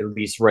doing it at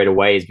least right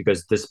away is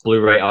because this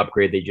Blu-ray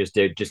upgrade they just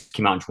did just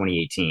came out in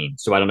 2018.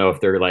 So I don't know if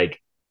they're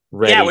like Yeah,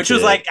 ready which was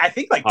to like, I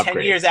think like 10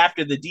 upgrade. years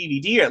after the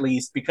DVD, at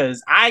least,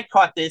 because I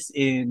caught this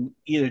in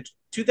either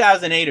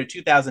 2008 or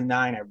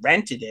 2009. I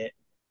rented it.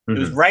 It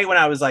was Hmm. right when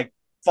I was like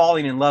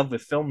falling in love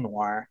with film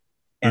noir.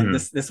 And Hmm.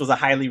 this was a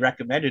highly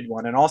recommended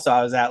one. And also,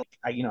 I was at,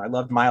 I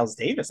loved Miles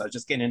Davis. I was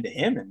just getting into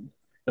him, and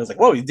it was like,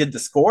 whoa, he did the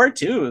score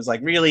too. It was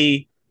like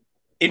really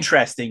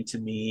interesting to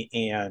me,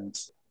 and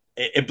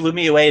it blew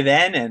me away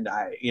then, and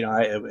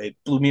it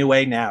blew me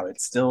away now.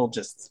 It's still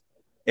just,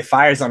 it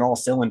fires on all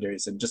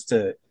cylinders. And just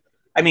to,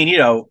 I mean,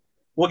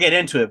 we'll get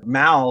into it.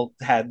 Mal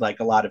had like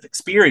a lot of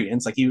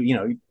experience. Like,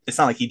 it's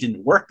not like he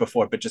didn't work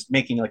before, but just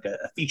making like a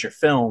feature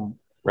film,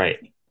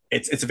 Right.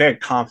 it's a very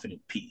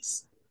confident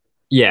piece.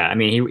 Yeah. I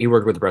mean, he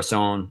worked with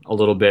Bresson a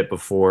little bit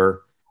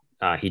before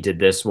he did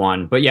this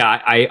one. But yeah,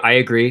 I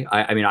agree.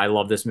 I mean, I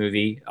love this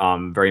movie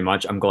very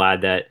much. I'm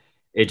glad that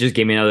it just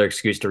gave me another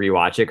excuse to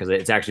rewatch it because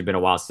it's actually been a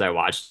while since I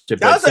watched it.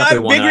 But That it's was a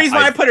definitely one big that reason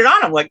why I I've put it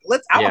on. I'm like,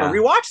 I want to yeah.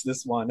 rewatch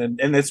this one,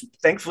 and it's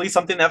thankfully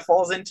something that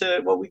falls into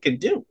what we can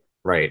do.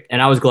 Right.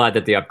 And I was glad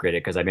that they upgraded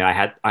because I mean I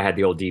had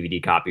the old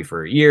DVD copy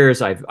for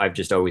years. I've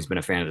just always been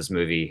a fan of this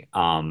movie.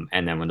 And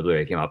then when the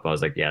Blu-ray came up, I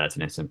was like, yeah, that's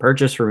an instant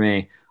purchase for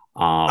me.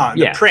 The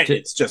Yeah, print,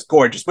 it's just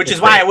gorgeous, which it's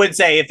is why I great. would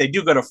say if they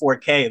do go to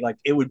 4K, like,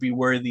 it would be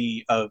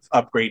worthy of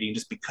upgrading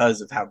just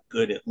because of how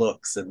good it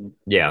looks, and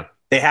Yeah.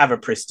 they have a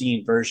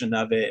pristine version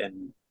of it,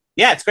 and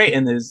yeah, it's great,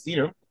 and there's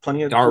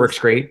plenty The of artwork's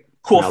great. I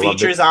cool mean, I loved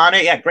features it. on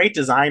it. Yeah, great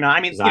design.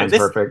 I mean, Design's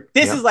perfect.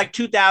 this is Yep. like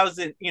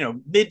 2000,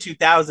 mid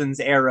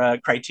 2000s era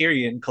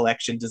Criterion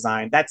Collection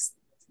design. That's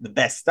the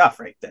best stuff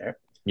right there.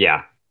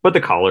 Yeah. But the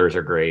colors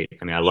are great.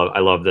 I mean, I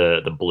love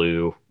the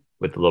blue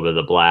with a little bit of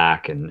the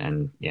black and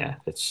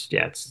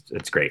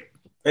it's great.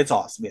 It's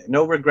awesome. Yeah,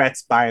 no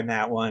regrets buying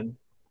that one.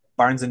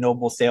 Barnes and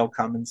Noble sale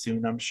coming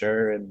soon, I'm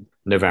sure, and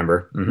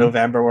November.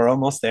 November. We're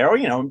almost there. Or,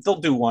 they'll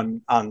do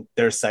one on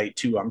their site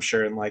too, I'm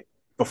sure, and like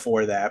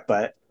before that.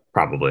 But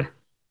Probably.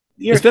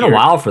 you're It's been a here.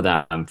 while for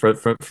them.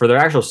 For their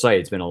actual site,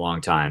 it's been a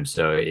long time,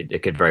 so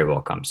it could very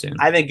well come soon.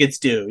 I think it's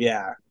due.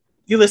 Yeah.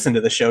 You listen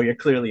to the show. You're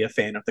clearly a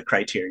fan of the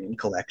Criterion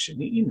Collection.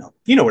 You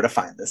know where to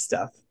find this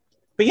stuff.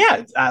 But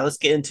yeah, let's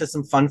get into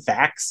some fun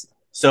facts.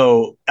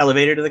 So,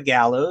 Elevator to the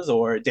Gallows,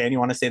 or Dan, you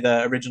want to say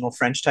the original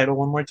French title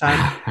one more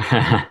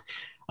time?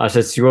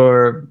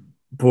 Assesseur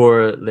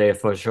pour les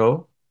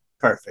faux.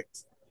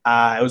 Perfect.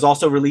 It was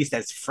also released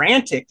as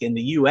Frantic in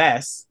the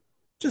US,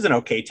 which is an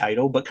okay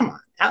title, but come on,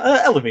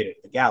 Elevator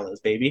to the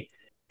Gallows, baby.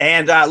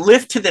 And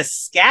Lift to the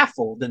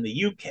Scaffold in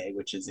the UK,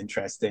 which is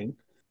interesting.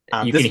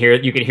 This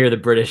You can hear the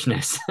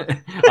Britishness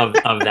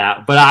of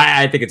that, but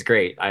I think it's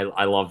great.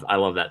 I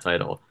love that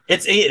title.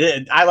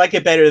 I like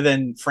it better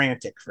than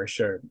Frantic for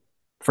sure.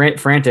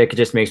 Frantic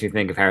just makes me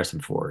think of Harrison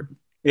Ford.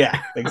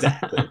 Yeah,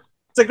 exactly.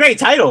 It's a great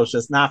title. It's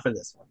just not for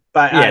this one.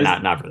 But yeah,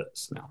 not for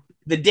this. No.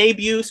 The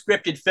debut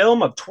scripted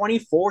film of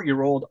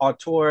 24-year-old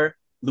auteur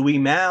Louis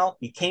Malle.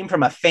 He came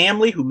from a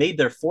family who made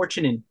their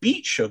fortune in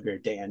beet sugar,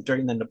 Dan,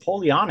 during the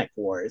Napoleonic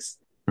Wars.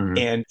 Mm-hmm.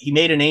 And he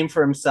made a name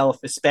for himself,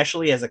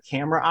 especially as a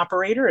camera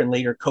operator and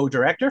later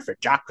co-director for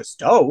Jacques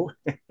Cousteau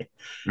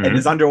and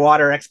his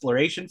underwater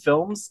exploration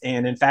films.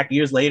 And in fact,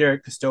 years later,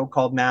 Cousteau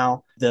called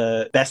Malle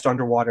the best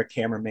underwater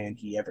cameraman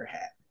he ever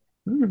had.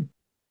 Mm.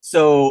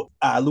 So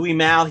Louis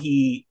Malle,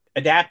 he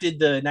adapted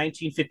the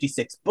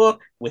 1956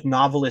 book with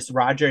novelist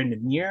Roger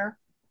Nemir,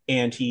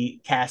 and he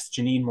cast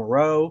Jeanine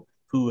Moreau,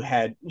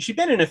 she'd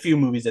been in a few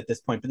movies at this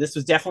point, but this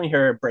was definitely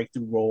her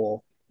breakthrough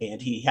role. And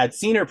he had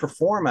seen her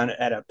perform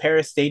at a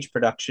Paris stage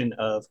production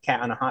of Cat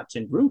on a Hot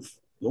Tin Roof,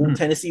 the old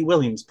Tennessee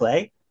Williams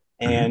play.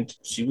 And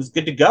she was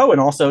good to go. And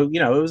also,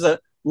 it was a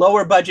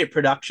lower budget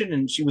production,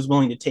 and she was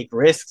willing to take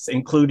risks,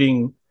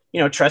 including,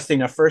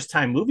 trusting a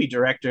first-time movie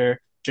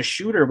director to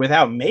shoot her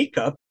without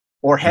makeup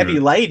or heavy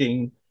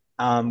lighting,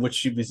 which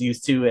she was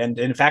used to. And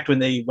in fact, when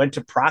they went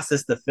to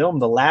process the film,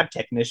 the lab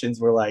technicians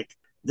were like,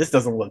 this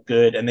doesn't look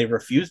good. And they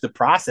refused to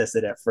process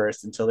it at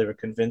first until they were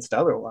convinced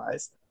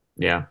otherwise.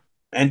 Yeah.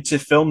 And to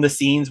film the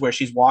scenes where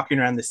she's walking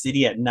around the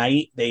city at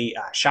night, they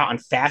shot on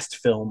fast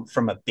film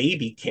from a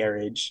baby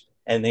carriage,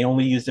 and they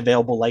only used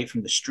available light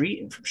from the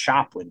street and from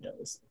shop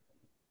windows.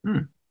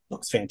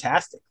 Looks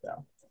fantastic,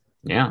 though.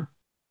 Yeah.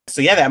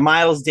 So yeah, that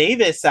Miles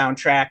Davis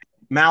soundtrack,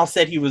 Mal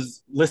said he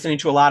was listening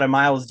to a lot of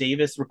Miles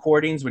Davis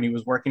recordings when he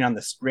was working on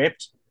the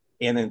script.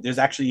 And then there's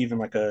actually even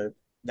like the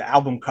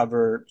album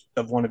cover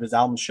of one of his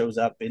albums shows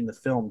up in the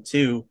film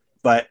too.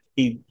 But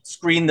he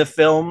screened the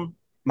film,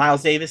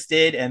 Miles Davis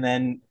did, and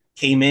then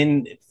came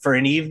in for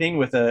an evening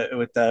with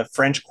a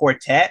French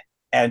quartet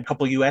and a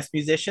couple US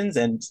musicians,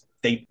 and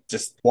they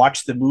just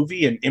watched the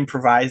movie and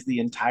improvised the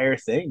entire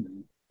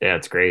thing. Yeah,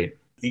 it's great.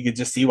 You could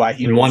just see why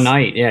he in one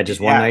night. Yeah, just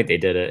one night they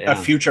did it. Yeah. A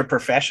future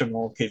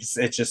professional, because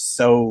it's just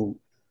so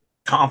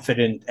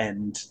confident,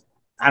 and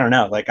I don't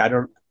know, like I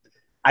don't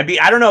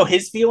know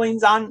his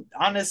feelings on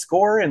his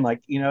score and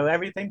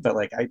everything, but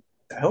I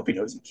hope he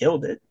knows he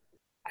killed it.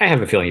 I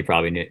have a feeling he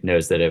probably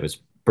knows that it was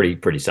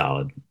pretty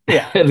solid.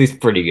 Yeah. At least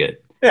pretty good.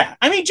 Yeah.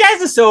 I mean,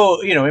 jazz is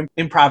so,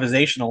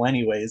 improvisational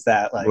anyways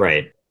that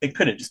right. It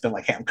could have just been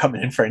hey, I'm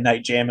coming in for a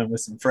night jamming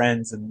with some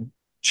friends and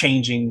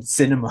changing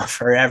cinema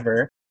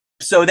forever.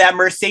 So that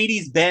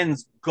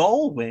Mercedes-Benz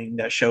Gullwing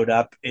that showed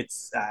up,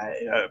 it's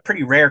a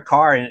pretty rare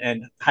car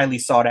and highly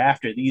sought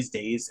after these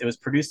days. It was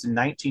produced in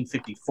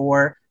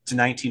 1954 to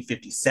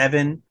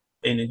 1957.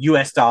 In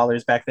US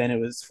dollars back then, it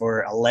was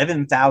for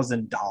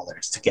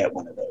 $11,000 to get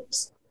one of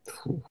those.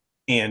 Cool.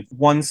 And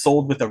one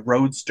sold with a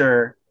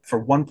Roadster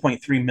for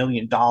 $1.3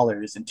 million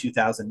in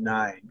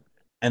 2009.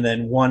 And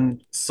then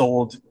one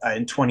sold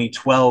in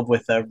 2012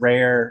 with a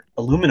rare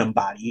aluminum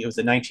body. It was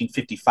a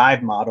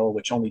 1955 model,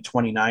 which only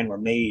 29 were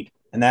made.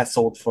 And that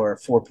sold for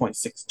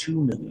 $4.62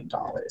 million.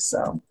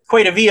 So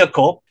quite a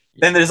vehicle.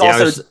 Then there's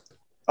also...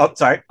 Oh,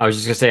 sorry. I was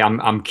just gonna say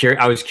I'm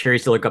curious. I was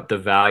curious to look up the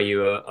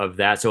value of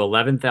that. So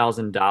 $11,000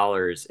 in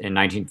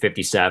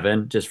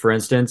 1957, just for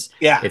instance.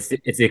 Yeah, it's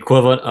the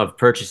equivalent of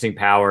purchasing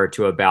power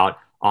to about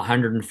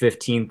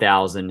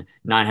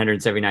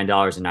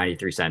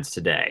 $115,979.93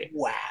 today.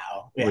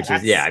 Wow, which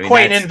is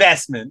quite an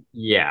investment.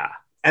 Yeah.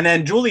 And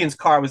then Julian's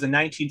car was a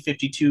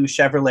 1952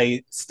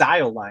 Chevrolet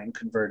Style Line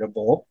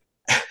convertible.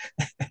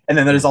 And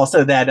then there's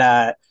also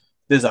that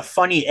there's a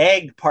funny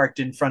egg parked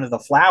in front of the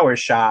flower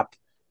shop.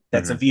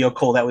 That's a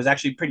vehicle that was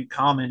actually pretty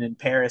common in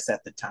Paris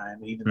at the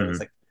time, even though it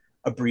was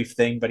a brief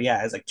thing. But yeah,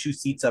 it has 2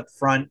 seats up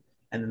front,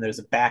 and then there's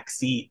a back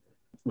seat,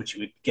 which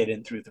you would get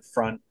in through the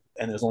front,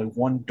 and there's only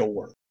one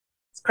door.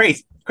 It's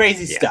crazy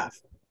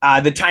stuff.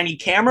 The tiny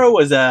camera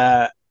was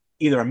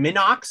either a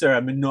Minox or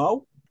a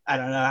Minot. I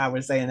don't know how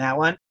we're saying that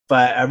one,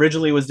 but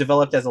originally was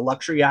developed as a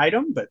luxury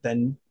item, but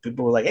then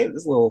people were like, hey,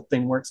 this little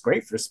thing works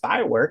great for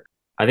spy work.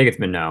 I think it's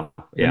Minot.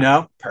 Yeah.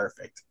 Minot?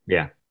 Perfect.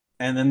 Yeah.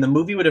 And then the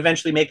movie would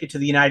eventually make it to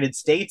the United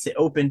States. It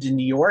opened in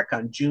New York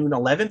on June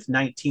 11th,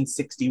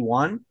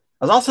 1961.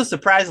 I was also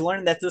surprised to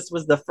learn that this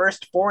was the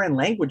first foreign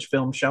language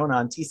film shown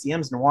on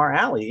TCM's Noir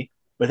Alley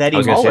with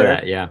Eddie Muller.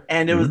 That, yeah.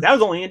 And that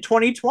was only in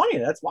 2020.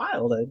 That's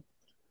wild.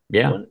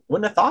 Yeah.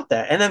 Wouldn't have thought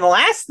that. And then the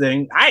last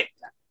thing,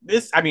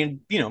 this, I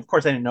mean, of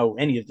course, I didn't know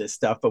any of this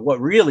stuff, but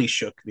what really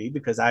shook me,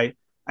 because I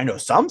know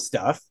some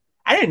stuff.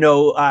 I didn't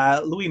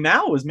know Louis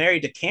Malle was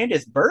married to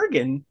Candice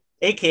Bergen,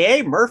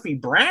 aka Murphy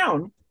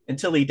Brown,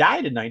 until he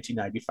died in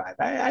 1995.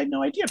 I had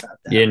no idea about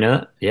that. You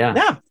know, yeah.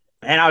 Yeah.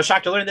 And I was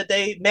shocked to learn that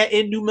they met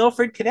in New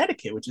Milford,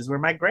 Connecticut, which is where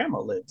my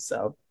grandma lives.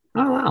 So,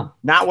 Oh wow.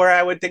 not where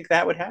I would think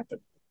that would happen.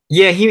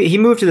 Yeah, he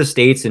moved to the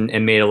States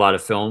and made a lot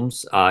of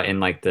films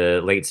in like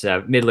the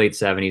mid late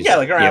 70s, Yeah,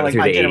 like around like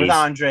through My the Dinner with 80s.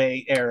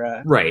 Andre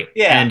era. Right.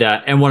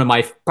 Yeah. And one of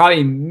my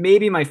probably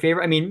maybe my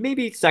favorite, I mean,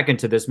 maybe second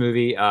to this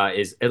movie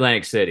is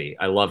Atlantic City.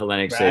 I love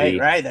Atlantic Right, City.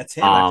 right. That's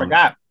him. I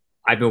forgot.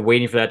 I've been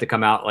waiting for that to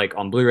come out like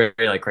on Blu-ray,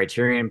 like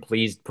Criterion,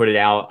 please put it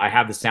out. I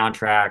have the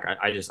soundtrack.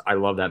 I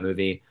love that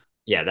movie.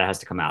 Yeah, that has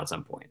to come out at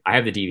some point. I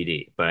have the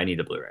DVD, but I need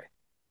the Blu-ray.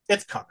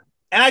 It's coming.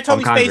 And I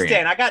totally spaced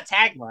in. I got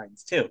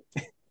taglines too.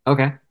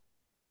 Okay.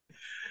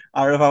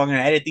 I don't know if I'm going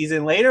to edit these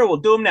in later. We'll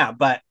do them now,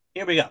 but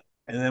here we go.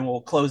 And then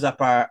we'll close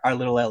up our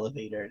little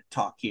elevator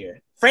talk here.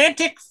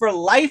 Frantic for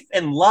life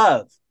and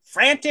love.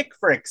 Frantic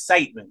for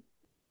excitement.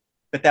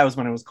 But that was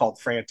when it was called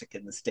Frantic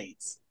in the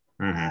States.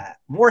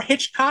 More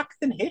Hitchcock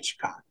than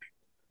Hitchcock.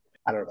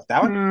 I don't know about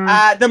that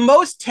one. The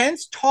most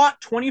tense taut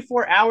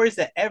 24 hours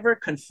that ever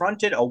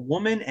confronted a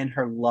woman and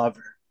her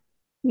lover.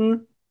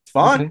 It's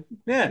fun.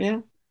 Okay.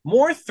 Yeah.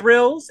 More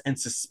thrills and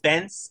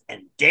suspense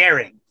and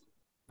daring.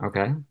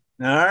 Okay.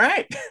 All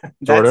right.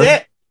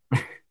 That's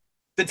it.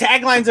 The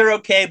taglines are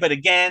okay, but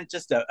again,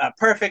 just a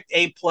perfect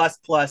A++,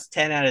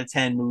 10 out of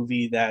 10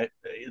 movie that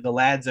the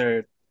lads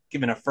are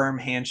giving a firm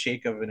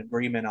handshake of an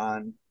agreement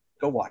on.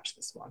 Go watch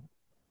this one.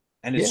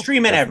 And it's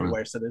streaming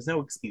everywhere, so there's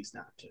no excuse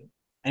not to.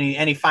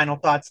 Any final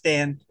thoughts,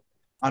 Dan,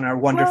 on our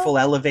wonderful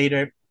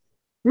elevator?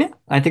 Yeah,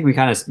 I think we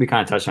kind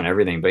of touched on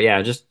everything, but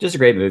yeah, just a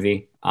great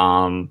movie.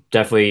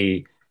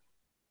 Definitely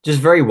just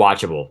very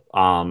watchable.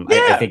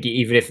 I think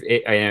even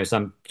if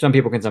some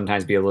people can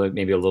sometimes be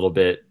maybe a little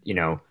bit,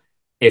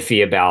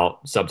 iffy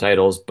about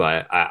subtitles,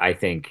 but I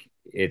think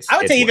I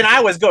would say even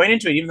I was going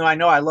into it, even though I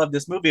know I love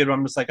this movie,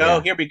 I'm just like,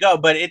 oh, here we go.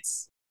 But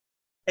it's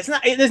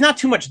not, there's not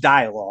too much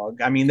dialogue.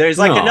 I mean, there's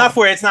like enough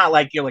where it's not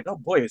like you're like, oh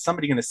boy, is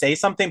somebody going to say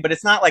something? But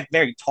it's not like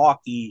very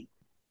talky.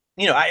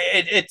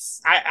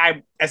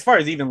 I as far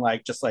as even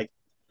like just like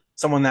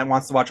someone that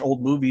wants to watch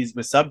old movies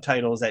with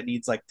subtitles that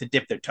needs like to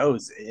dip their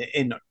toes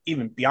in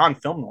even beyond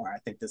film noir, I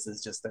think this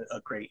is just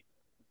a great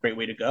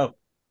way to go.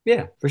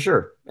 Yeah, for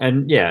sure.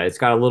 And yeah, it's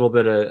got a little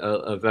bit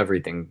of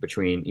everything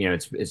between,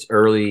 it's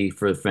early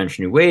for the French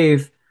New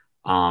Wave,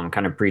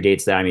 kind of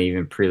predates that. I mean,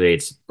 even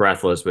predates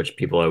Breathless, which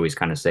people always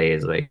kind of say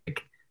is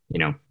like,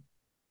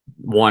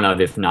 one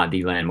of, if not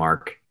the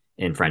landmark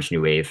in French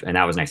New Wave. And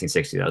that was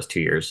 1960. That was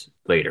 2 years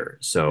later.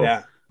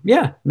 So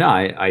no,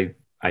 I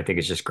think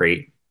it's just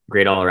great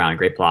all around,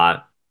 great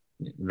plot,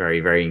 very,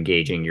 very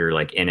engaging. You're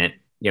like in it,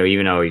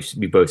 even though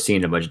we've both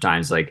seen it a bunch of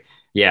times, like,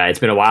 yeah, it's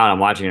been a while. And I'm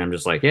watching it. I'm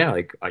just like, yeah,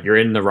 like you're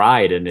in the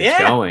ride and it's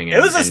going.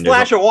 It was a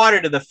splash of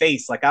water to the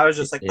face. Like I was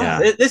just like, oh,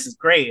 this is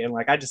great. And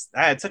like, I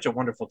had such a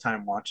wonderful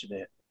time watching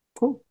it.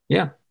 Cool.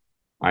 Yeah,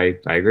 I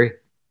agree.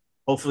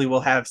 Hopefully we'll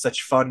have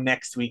such fun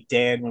next week,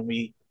 Dan, when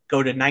we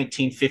go to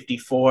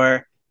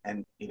 1954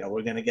 and,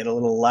 we're going to get a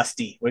little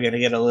lusty. We're going to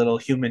get a little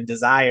Human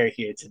Desire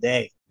here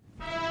today.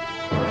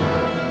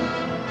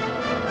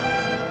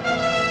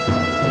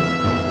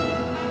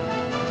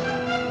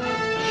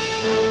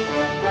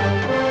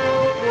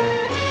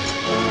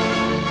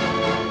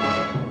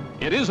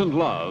 It isn't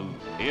love,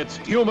 it's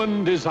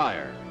human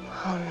desire.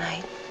 All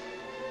night,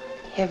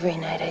 every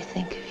night I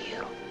think of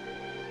you.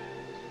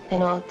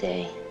 And all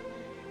day.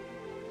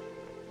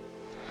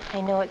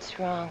 I know it's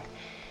wrong,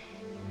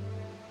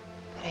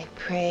 but I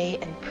pray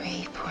and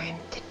pray for him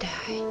to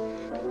die.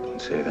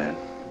 Don't say that.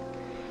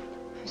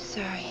 I'm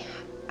sorry.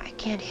 I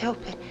can't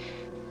help it.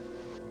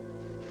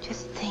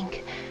 Just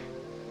think.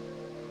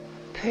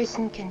 A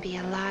person can be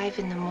alive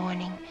in the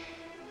morning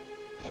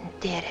and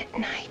dead at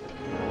night.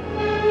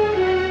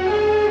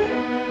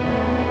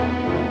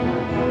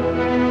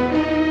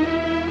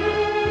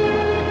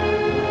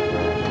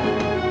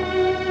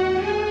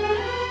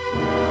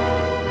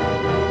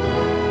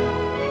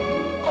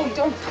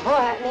 Don't throw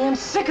at me. I'm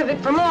sick of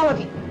it from all of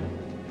you.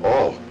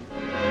 All?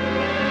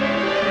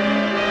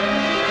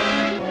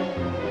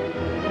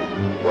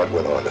 What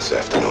went on this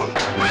afternoon?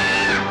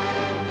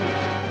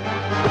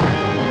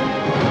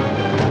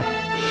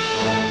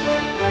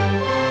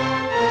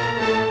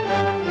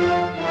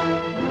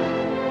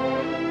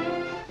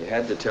 You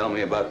had to tell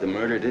me about the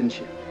murder, didn't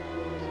you?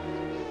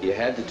 You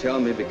had to tell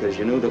me because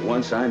you knew that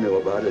once I knew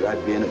about it,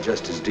 I'd be in it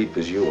just as deep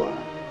as you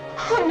are.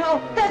 Oh, no,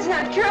 that's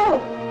not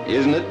true.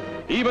 Isn't it?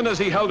 Even as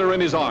he held her in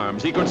his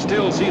arms, he could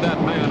still see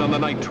that man on the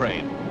night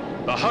train.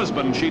 The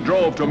husband she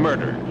drove to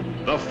murder.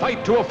 The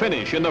fight to a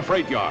finish in the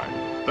freight yard.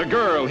 The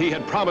girl he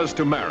had promised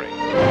to marry.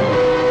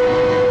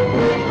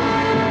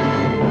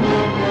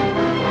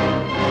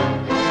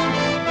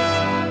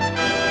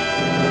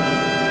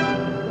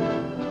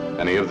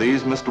 Any of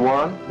these, Mr.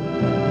 Warren?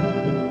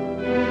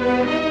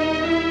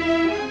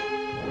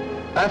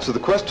 Answer the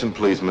question,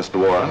 please, Mr.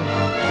 Warren.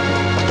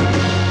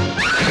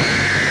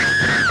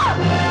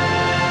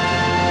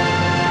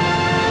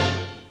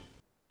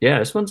 Yeah,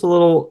 this one's a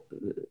little.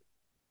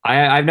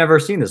 I've never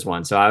seen this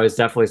one, so I was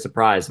definitely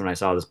surprised when I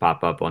saw this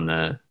pop up on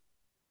the.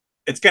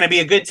 It's going to be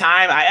a good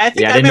time. I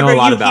think Yeah, I I didn't know remember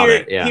a lot about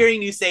it. Yeah.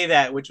 hearing you say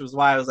that, which was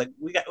why I was like,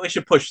 we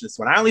should push this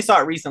one. I only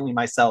saw it recently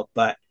myself,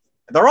 but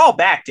they're all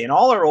back, Dan.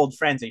 All our old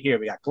friends are here.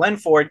 We got Glenn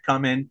Ford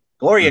coming,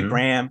 Gloria Hmm.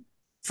 Graham,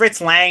 Fritz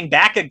Lang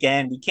back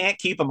again. We can't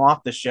keep him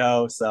off the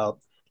show, so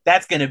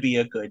that's going to be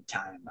a good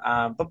time.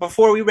 But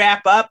before we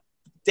wrap up,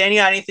 Danny,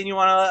 anything you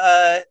want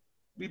to?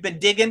 We've been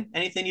digging.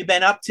 Anything you've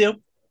been up to?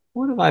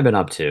 What have I been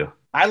up to?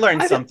 I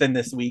learned I've. something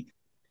this week.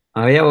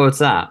 Oh yeah, what's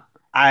that?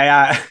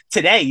 I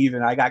today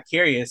even I got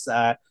curious.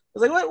 I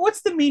was like,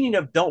 what's the meaning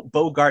of "don't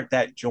bogart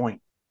that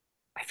joint"?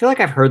 I feel like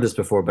I've heard this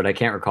before, but I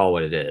can't recall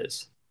what it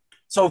is.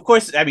 So of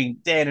course, I mean,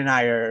 Dan and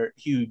I are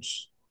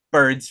huge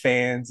Birds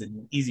fans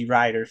and Easy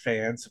Rider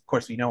fans. Of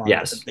course, we know on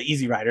Yes. the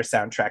Easy Rider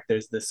soundtrack,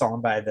 there's the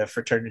song by the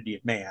Fraternity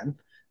of Man.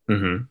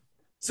 Hmm.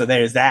 So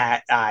there's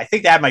that. I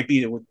think that might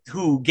be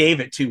who gave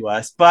it to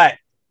us. But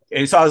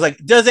so I was like,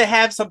 does it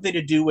have something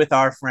to do with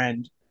our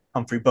friend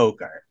Humphrey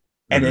Bogart?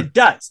 And Hmm. it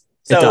does.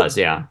 It So does,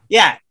 yeah.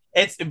 yeah,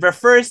 it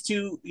refers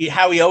to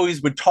how he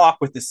always would talk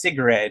with the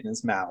cigarette in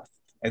his mouth.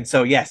 And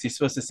so yes, you're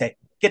supposed to say,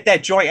 "Get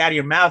that joint out of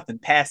your mouth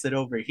and pass it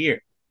over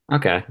here."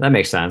 Okay, that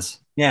makes sense.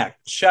 Yeah,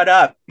 shut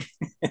up,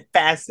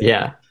 pass it,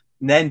 Yeah.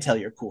 and then tell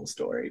your cool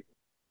story.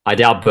 I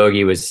doubt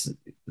Bogey was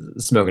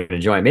smoking a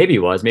joint. Maybe he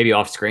was, maybe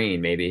off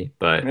screen, maybe,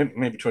 but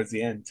Maybe towards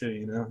the end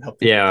too. Help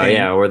people yeah, pain.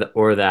 yeah,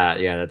 or that.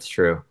 Yeah, that's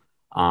true.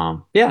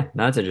 Yeah,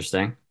 no, that's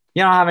interesting.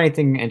 You don't have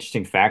anything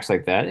interesting facts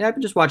like that. Yeah, I've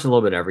been just watching a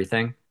little bit of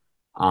everything.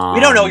 We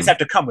don't always Um, have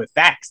to come with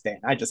facts, Dan.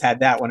 I just had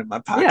that one in my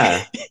pocket.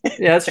 yeah,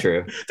 yeah, that's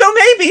true. So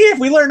maybe if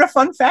we learn a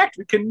fun fact,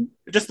 we can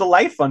just a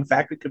life fun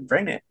fact, we could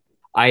bring it.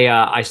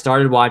 I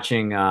started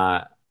watching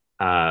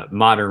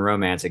Modern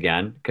Romance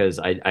again because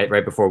I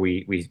right before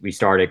we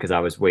started because I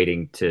was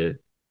waiting to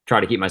try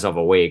to keep myself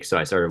awake, so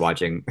I started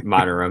watching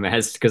Modern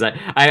Romance because I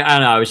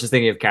don't know, I was just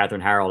thinking of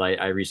Catherine Harold.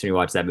 I recently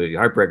watched that movie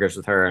Heartbreakers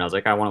with her, and I was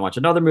like, I want to watch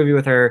another movie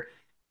with her.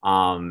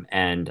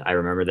 And I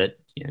remember that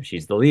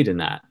she's the lead in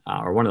that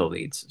or one of the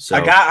leads. So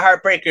I got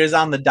Heartbreakers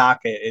on the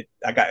docket.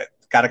 I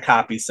got a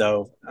copy,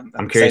 so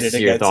I'm curious to excited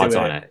see your get thoughts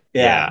to on it. it.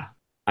 Yeah.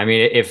 I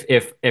mean,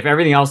 if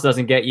everything else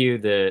doesn't get you,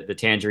 the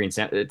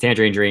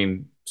Tangerine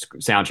Dream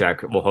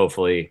soundtrack will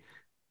hopefully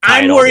tie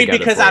I'm it all worried together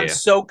because for I'm you.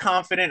 so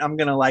confident I'm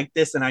gonna like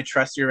this, and I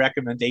trust your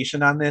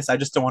recommendation on this. I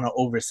just don't want to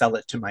oversell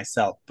it to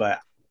myself, but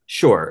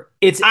Sure,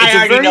 it's I a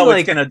already very know it's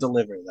like gonna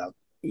deliver though.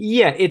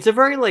 yeah, it's a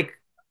very like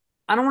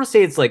I don't want to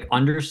say it's like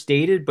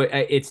understated, but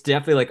it's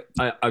definitely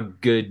like a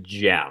good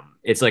gem.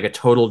 It's like a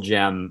total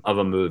gem of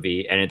a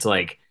movie, and it's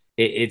like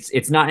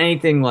it's not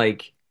anything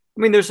like.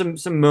 I mean, there's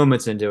some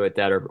moments into it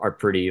that are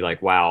pretty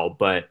like wow,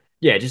 but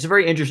yeah, just a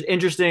very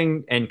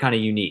interesting and kind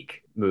of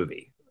unique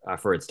movie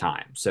for its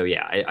time. So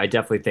yeah, I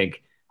definitely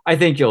think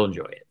you'll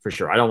enjoy it for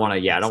sure. I don't want to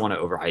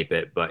overhype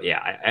it, but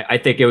yeah, I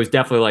think it was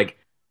definitely like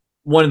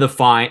one of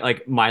the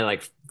my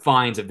like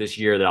finds of this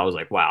year that I was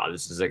like, wow,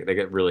 this is like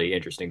a really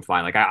interesting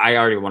find. Like I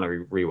already want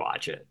to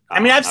rewatch it. I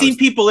mean, I've I seen was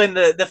people in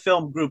the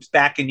film groups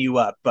backing you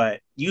up, but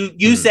you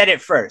Mhm. said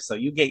it first, so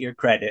you get your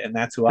credit, and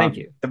that's who Thank I'm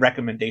you. the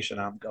recommendation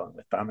I'm going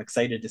with. But I'm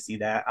excited to see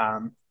that.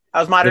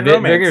 How's The Modern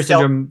Romance? Vinegar Still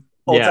Syndrome,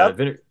 holds yeah, up?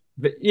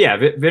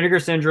 Vinegar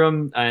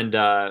Syndrome and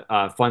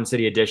Fun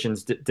City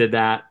Editions did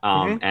that.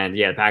 Mm-hmm. And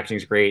yeah, the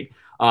packaging's great.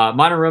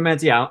 Modern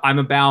Romance, yeah, I'm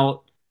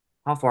about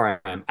how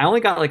far I am. I only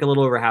got like a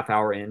little over a half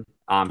hour in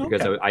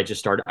because Okay, I just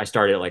started. I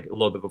started like a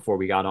little bit before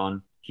we got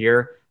on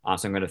here,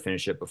 so I'm going to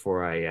finish it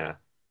before I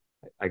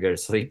go to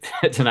sleep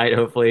tonight,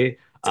 hopefully.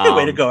 it's a good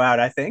way to go out,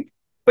 I think.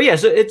 But yeah,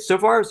 so it's so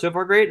far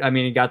great. I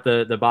mean, you got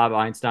the Bob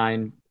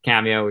Einstein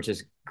cameo, which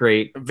is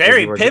great. As you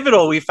Very were,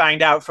 pivotal. We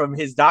find out from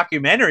his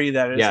documentary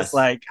that it's just yes,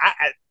 like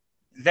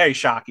very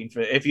shocking for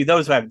if you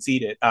those who haven't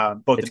seen it.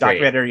 Both the it's great.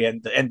 documentary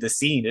and the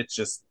scene, it's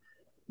just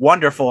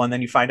wonderful. And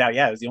then you find out,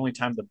 yeah, it was the only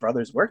time the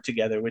brothers worked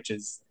together, which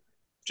is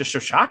just so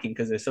shocking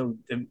because they're so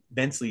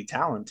immensely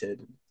talented.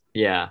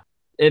 Yeah,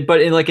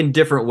 but in like in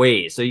different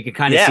ways, so you can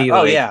kind of Yeah. see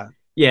Oh like yeah.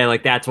 yeah,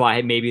 like that's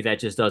why maybe that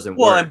just doesn't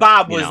Well, and work.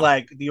 Bob was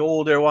like the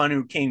older one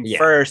who came Yeah,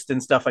 first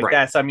and stuff like right,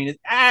 that. So I mean,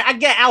 I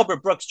get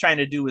Albert Brooks trying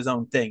to do his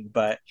own thing,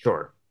 but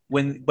sure,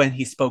 when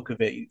he spoke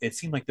of it, it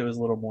seemed like there was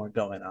a little more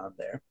going on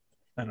there.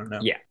 I don't know.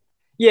 yeah,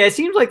 yeah. It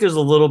seems like there's a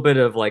little bit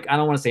of like I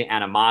don't want to say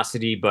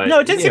animosity, No, but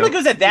it didn't seem like it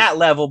was at that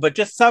level, but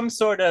just some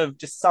sort of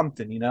just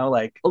something,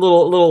 like a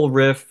little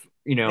riff,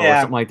 or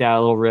yeah, something like that, a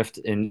little rift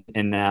in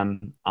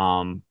them.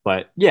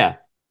 But yeah,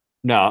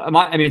 no,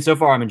 I mean, so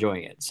far I'm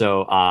enjoying it.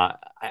 So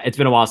it's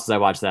been a while since I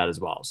watched that as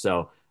well.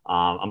 So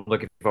I'm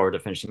looking forward to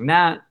finishing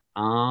that.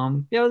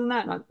 Yeah, other than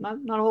that, not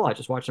a whole lot.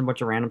 Just watching a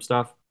bunch of random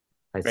stuff.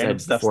 I random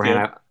said stuff's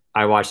beforehand, good.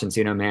 I watched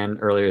Encino Man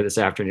earlier this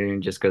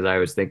afternoon just because I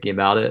was thinking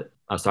about it.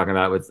 I was talking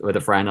about it with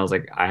a friend. I was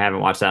like, I haven't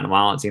watched that in a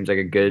while. It seems like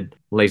a good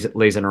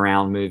lazing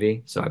around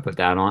movie, so I put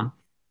that on.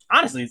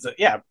 Honestly,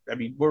 yeah. I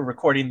mean, we're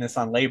recording this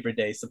on Labor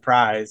Day.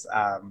 Surprise!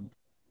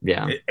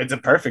 Yeah, It's a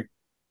perfect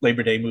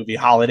Labor Day movie,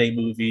 holiday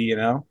movie.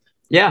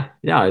 yeah,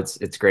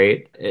 it's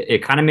great.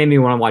 It kind of made me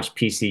want to watch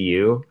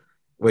PCU,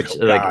 which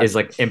Oh, like God. is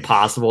like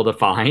impossible to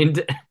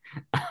find.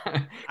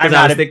 I'm Because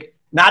not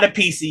not a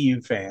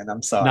PCU fan.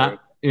 I'm sorry.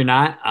 you're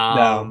not.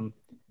 No,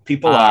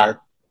 people Uh,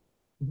 are.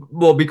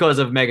 well, because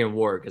of Megan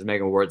Ward, because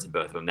Megan Ward's in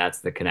both of them. That's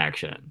the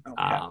connection.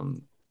 Okay.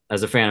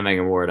 As a fan of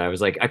Megan Ward, I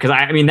was like, because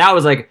I mean, that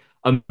was like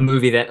a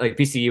movie that like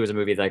PCU was a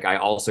movie that like I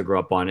also grew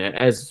up on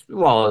as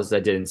well as I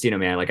did Encino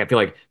Man. Like I feel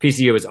like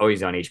PCU was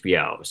always on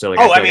HBO, so like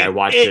I Oh, feel I like I mean,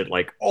 watched it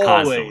like always,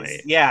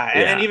 constantly. yeah.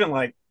 And then Yeah, even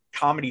like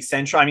Comedy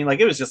Central. I mean,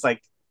 like it was just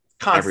like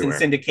constant everywhere.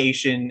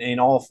 syndication in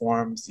all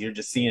forms. You're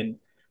just seeing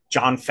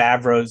John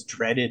Favreau's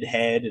dreaded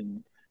head,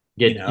 and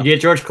you You know,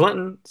 get George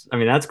Clinton. I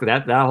mean,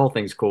 that whole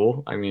thing's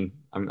cool. I mean,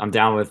 I'm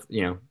down with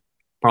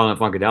Parliament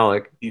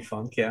Funkadelic,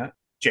 Funk, yeah.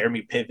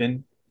 Jeremy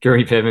Piven,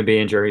 Jeremy Piven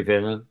being Jeremy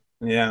Piven.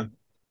 yeah.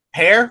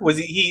 Hair was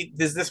he?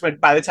 Does this one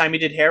by the time he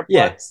did hair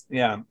Yeah. plugs?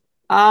 Yeah.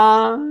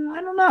 I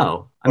don't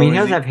know. I Or mean, he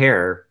was does he? have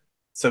hair.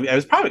 So it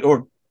was probably,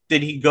 or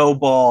did he go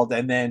bald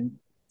and then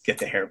get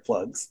the hair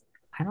plugs?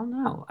 I don't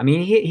know. I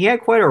mean, he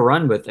had quite a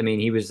run with. I mean,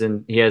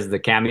 he has the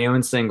cameo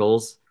in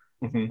Singles.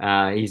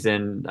 Mm-hmm. He's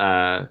in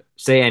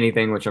Say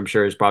Anything, which I'm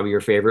sure is probably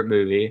your favorite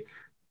movie.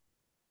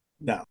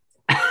 No,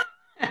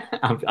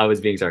 I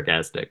was being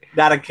sarcastic.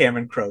 not a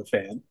Cameron Crowe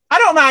fan. I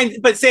don't mind,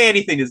 but Say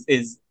Anything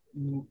is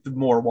the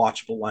more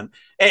watchable one,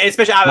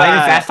 especially Not even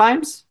Fast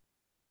Times.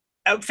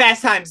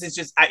 Fast Times is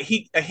just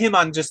him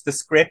on just the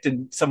script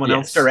and someone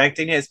else Yes.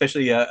 directing it,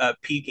 especially a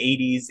peak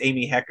 '80s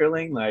Amy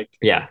Heckerling. Like,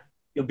 Yeah.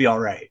 you'll be all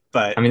right.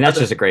 But I mean, that's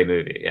just a great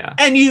movie. Yeah.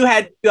 and you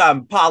had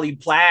Polly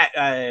Platt,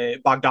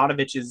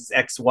 Bogdanovich's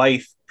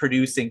ex-wife,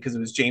 producing because it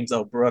was James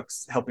L.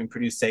 Brooks helping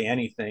produce Say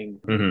Anything.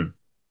 Mm-hmm.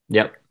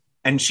 Yep.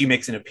 And she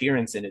makes an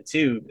appearance in it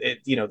too.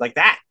 Like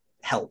that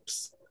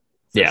helps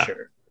for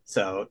sure.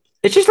 So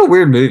it's just a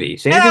weird movie.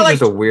 Say Anything's like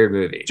just a weird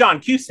movie. John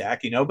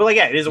Cusack, but like,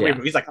 yeah, it is a weird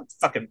movie. He's like a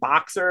fucking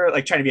boxer,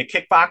 like trying to be a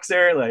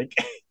kickboxer, like.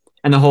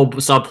 And the whole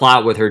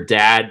subplot with her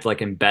dad,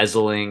 like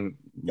embezzling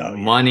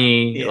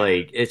money, yeah.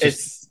 like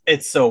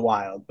it's so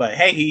wild. But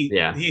hey,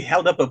 he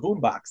held up a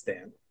boombox,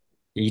 Dan.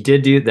 He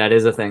did do that.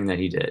 Is a thing that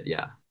he did.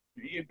 Yeah.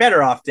 You're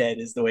better off dead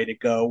is the way to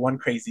go. One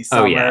crazy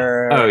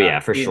summer. Oh yeah,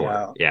 for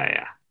sure.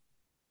 Yeah.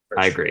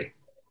 I agree.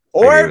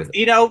 Or,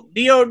 Neo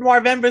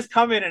Noirvember's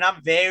coming, and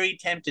I'm very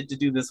tempted to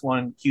do this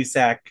one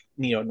Cusack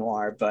Neo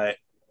Noir, but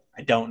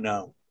I don't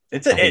know. I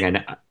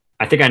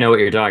think I know what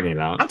you're talking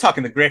about. I'm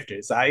talking the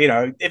Grifters.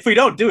 If we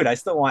don't do it, I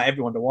still want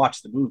everyone to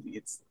watch the movie.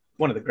 It's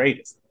one of the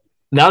greatest.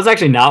 That was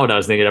actually not what I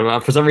was thinking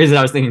of. For some reason,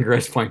 I was thinking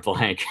Grosse Pointe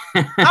Blank.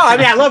 I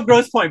mean, I love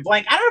Grosse Pointe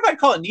Blank. I don't know if I'd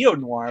call it Neo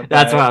Noir.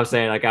 That's what I was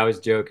saying. Like, I was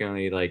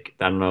jokingly, like,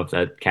 I don't know if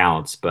that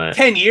counts, but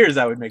 10 years,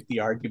 I would make the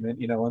argument,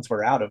 once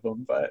we're out of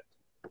them. But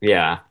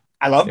yeah.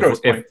 I love Grosse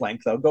Pointe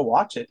Blank, though. Go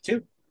watch it,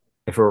 too.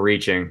 If we're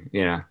reaching,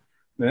 Yeah.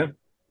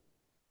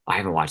 I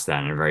haven't watched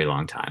that in a very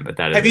long time, but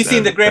that is. Have you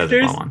seen The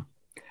Grifters?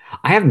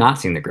 I have not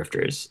seen The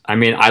Grifters. I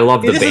mean, I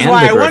love the band. This is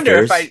why The I wonder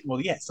if Grifters.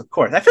 well, yes, of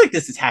course. I feel like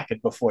this has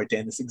happened before,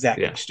 Dan, this exact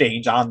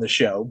exchange on the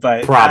show,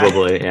 but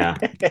probably, yeah.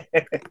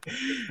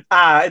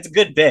 It's a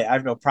good bit. I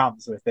have no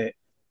problems with it.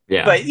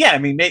 Yeah. But yeah, I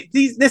mean,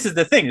 this is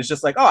the thing. It's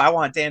just like, I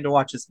want Dan to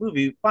watch this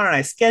movie. Why don't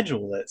I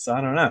schedule it? So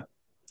I don't know.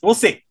 We'll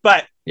see.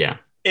 But yeah,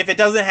 if it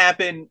doesn't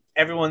happen,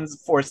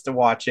 everyone's forced to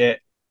watch it.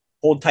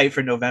 Hold tight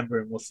for November,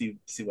 and we'll see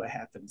what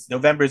happens.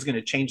 November is going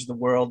to change the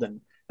world,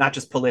 and not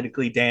just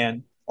politically,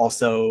 Dan,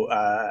 also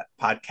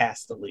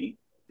podcastally.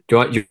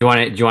 Do you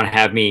want to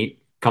have me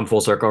come full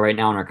circle right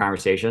now in our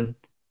conversation?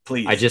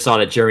 Please. I just saw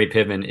that Jeremy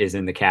Piven is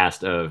in the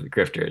cast of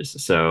Grifters.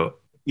 So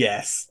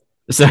yes.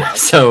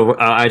 So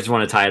I just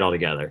want to tie it all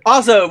together.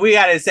 Also, we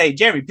got to say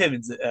Jeremy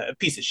Piven's a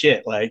piece of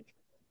shit. Like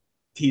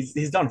he's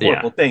done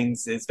horrible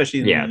things,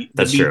 especially in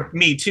the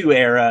Me Too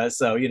era.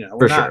 So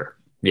we're not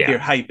here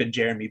hyping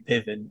Jeremy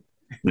Piven.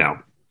 No.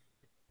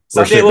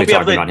 Someday we'll be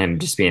talking about him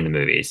just being in the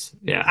movies.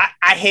 Yeah.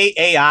 I hate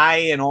AI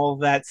and all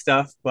of that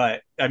stuff,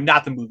 but I'm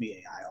not the movie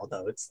AI,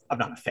 although I'm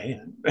not a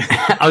fan.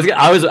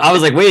 I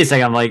was like, wait a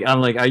second. I'm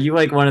like, are you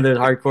like one of those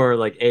hardcore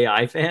like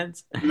AI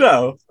fans?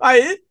 No.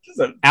 Allen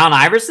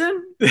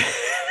Iverson?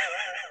 Yes.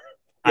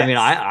 I mean,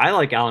 I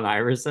like Allen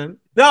Iverson.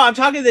 No, I'm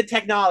talking the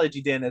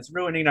technology, Dan, that's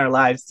ruining our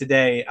lives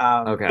today.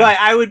 Okay. But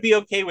I would be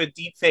okay with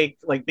deepfake,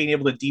 like being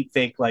able to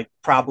deepfake like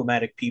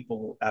problematic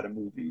people out of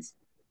movies.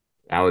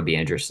 That would be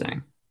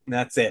interesting. And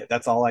that's it.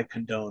 That's all I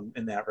condone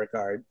in that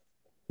regard.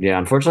 Yeah,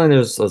 unfortunately,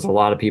 there's a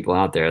lot of people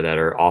out there that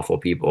are awful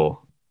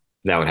people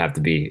that would have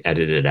to be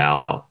edited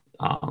out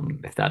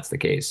if that's the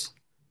case.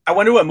 I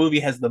wonder what movie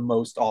has the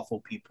most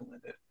awful people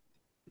in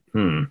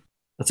it.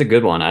 That's a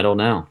good one. I don't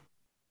know.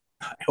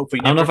 I hope we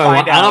I don't know if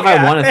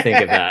I want to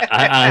think of that.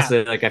 I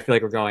honestly, I feel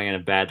like we're going in a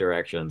bad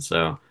direction.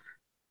 So,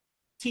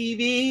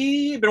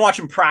 TV. I've been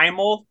watching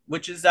Primal,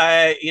 which is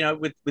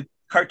with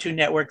Cartoon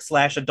Network /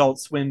 Adult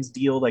Swim's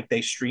deal, like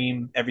they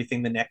stream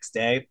everything the next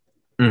day.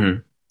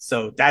 Mm-hmm.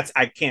 So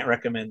I can't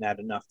recommend that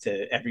enough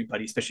to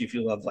everybody, especially if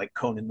you love like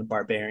Conan the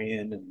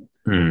Barbarian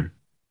and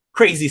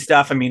crazy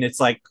stuff. I mean, it's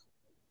like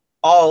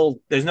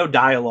there's no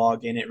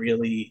dialogue in it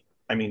really.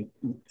 I mean,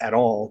 at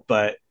all,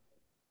 but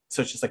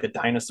so it's just like a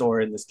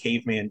dinosaur and this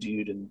caveman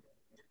dude, and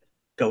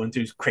going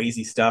through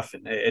crazy stuff,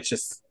 and it's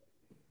just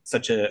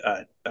such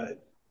a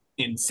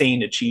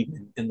insane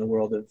achievement in the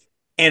world of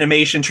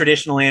animation,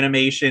 traditional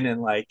animation,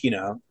 and like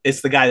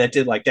it's the guy that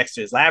did like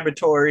Dexter's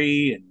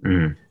Laboratory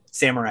and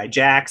Samurai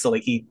Jack, so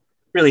like he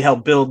really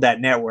helped build that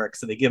network.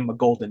 So they give him a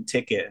golden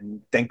ticket,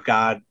 and thank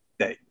God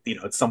that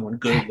it's someone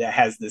good that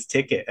has this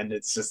ticket, and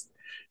it's just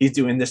he's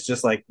doing this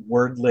just like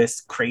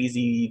wordless,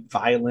 crazy,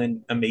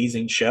 violent,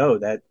 amazing show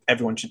that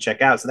everyone should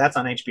check out. So that's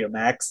on HBO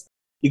Max.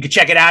 You can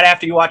check it out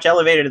after you watch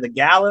Elevator to the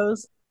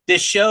Gallows.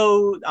 This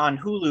show on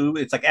Hulu,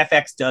 it's like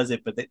FX does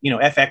it, but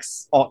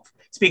FX.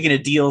 Speaking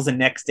of deals and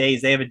next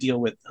days, they have a deal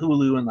with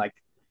Hulu, and like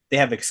they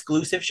have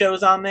exclusive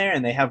shows on there,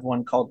 and they have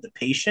one called The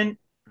Patient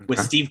with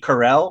Steve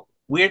Carell.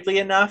 Weirdly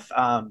enough,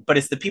 but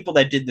it's the people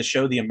that did the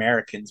show The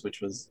Americans, which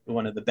was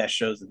one of the best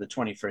shows of the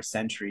 21st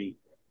century,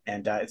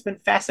 and it's been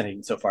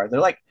fascinating so far.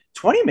 They're like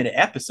 20-minute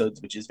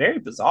episodes, which is very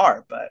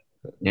bizarre, but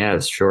yeah,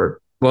 it's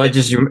short. Well, you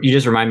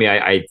just remind me.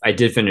 I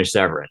did finish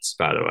Severance,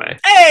 by the way.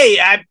 Hey,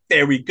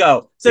 there we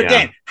go. So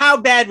Dan, how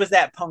bad was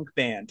that punk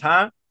band,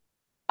 huh?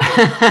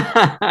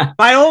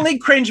 My only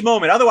cringe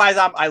moment. Otherwise,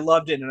 I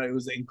loved it and it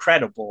was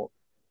incredible.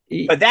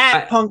 But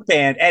that punk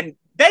band, and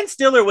Ben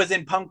Stiller was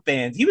in punk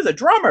bands. He was a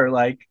drummer.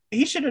 Like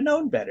he should have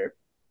known better.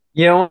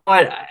 You know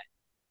what?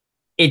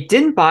 It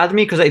didn't bother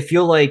me because I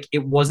feel like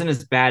it wasn't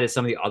as bad as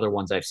some of the other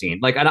ones I've seen.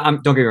 Like,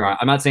 don't get me wrong.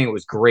 I'm not saying it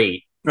was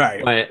great.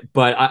 Right.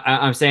 But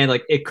I'm saying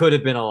like it could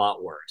have been a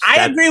lot worse.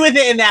 I agree with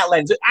it in that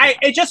lens.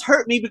 It just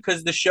hurt me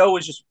because the show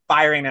was just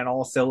firing on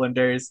all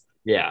cylinders.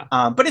 Yeah.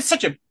 But it's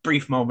such a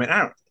brief moment.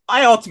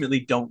 I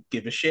ultimately don't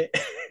give a shit.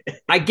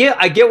 I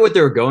get what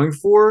they were going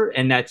for,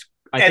 and that's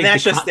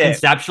just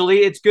conceptually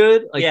it's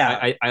good. Like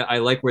I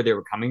like where they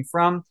were coming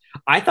from.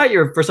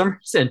 For some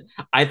reason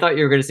I thought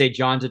you were going to say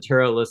John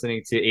Turturro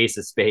listening to Ace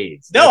of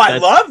Spades. No, I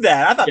love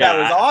that. I thought that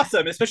was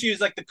awesome, especially it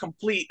was like the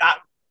complete. I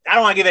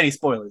don't want to give any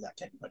spoilers out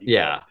to anybody.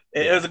 Yeah,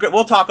 it was a great.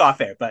 We'll talk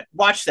off air, but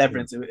watch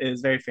Severance. It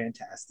was very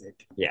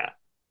fantastic. Yeah,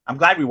 I'm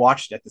glad we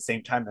watched it at the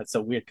same time. That's so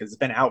weird because it's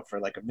been out for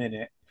like a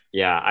minute.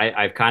 Yeah,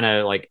 I've kind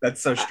of like that's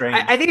so strange.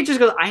 I think it just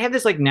goes. I have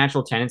this like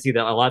natural tendency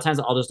that a lot of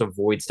times I'll just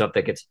avoid stuff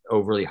that gets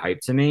overly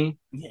hyped to me.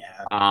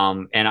 Yeah.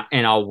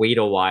 And I'll wait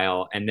a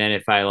while, and then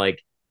if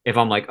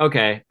I'm like,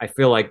 okay, I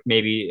feel like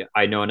maybe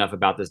I know enough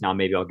about this now,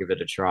 maybe I'll give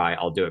it a try.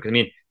 I'll do it. Because I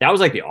mean, that was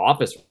like The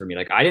Office for me.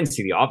 Like I didn't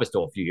see The Office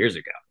till a few years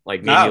ago.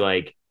 Like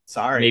maybe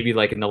maybe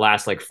like in the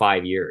last like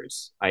 5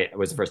 years, it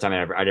was the first time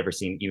I'd ever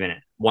seen even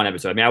one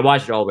episode. I mean, I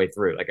watched it all the way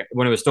through. Like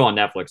when it was still on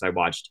Netflix, I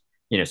watched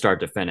start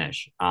to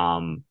finish.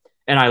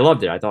 And I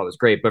loved it. I thought it was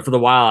great. But for the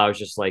while, I was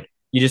just like,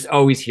 you just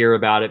always hear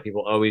about it.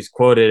 People always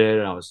quoted it,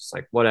 and I was just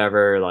like,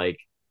 whatever. Like,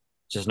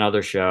 just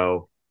another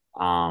show.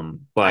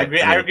 But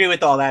I agree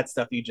with all that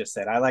stuff you just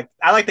said. I like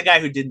the guy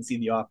who didn't see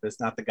The Office,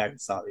 not the guy who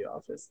saw The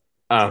Office.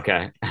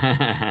 Okay.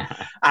 I'm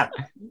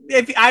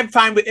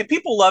fine with if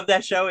people love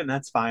that show, and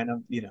that's fine.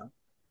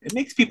 It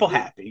makes people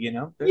happy,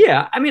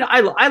 Yeah, I mean,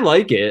 I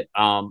like it.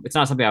 It's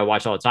not something I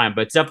watch all the time,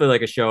 but it's definitely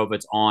like a show if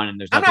it's on and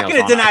there's. I'm not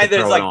going to deny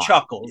there's like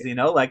chuckles,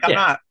 yeah. Like I'm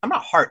not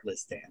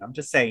heartless, Dan. I'm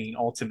just saying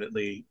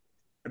ultimately,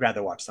 I'd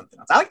rather watch something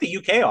else. I like the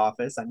UK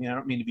Office. I mean, I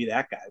don't mean to be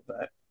that guy,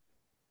 but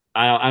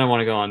I don't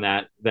want to go on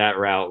that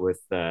route with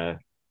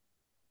that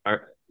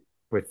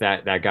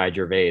guy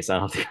Gervais. I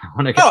don't think I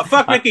want to go. Oh,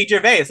 fuck Ricky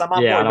Gervais. I'm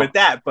on board with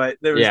that, but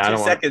there was 2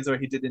 seconds where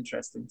he did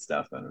interesting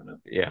stuff. I don't know.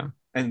 Yeah.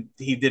 And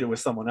he did it with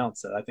someone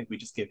else, so I think we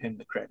just give him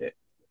the credit.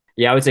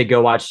 Yeah, I would say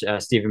go watch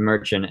Stephen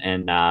Merchant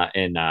and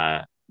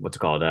what's it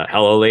called?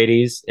 Hello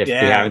Ladies. If you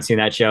haven't seen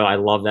that show, I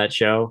love that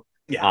show.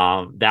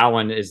 Yeah. That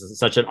one is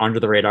such an under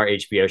the radar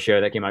HBO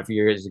show that came out a few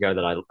years ago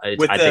that I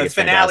think it's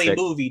finale fantastic.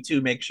 Movie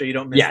too. Make sure you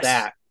don't miss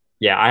that.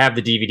 Yeah, I have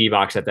the DVD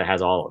box set that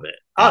has all of it.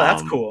 Oh,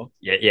 that's cool.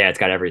 Yeah, it's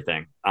got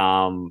everything.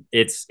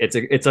 It's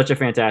such a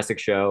fantastic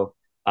show.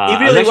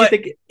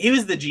 He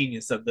was the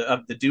genius of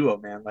the duo,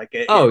 man. Like,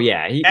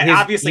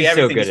 obviously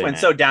everything just went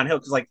so downhill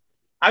because, like,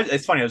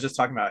 it's funny. I was just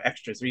talking about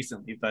Extras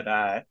recently,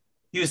 but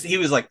he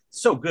was like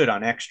so good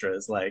on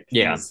Extras. Like,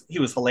 he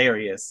was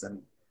hilarious,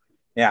 and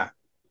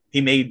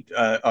he made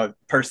a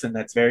person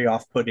that's very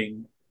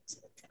off-putting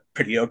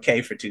pretty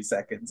okay for 2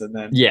 seconds, and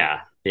then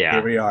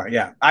here we are.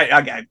 Yeah,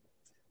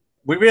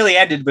 we really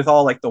ended with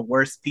all like the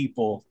worst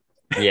people.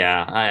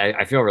 Yeah,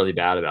 I feel really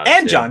bad about it.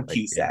 And John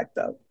Cusack,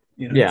 though.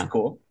 It's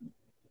cool.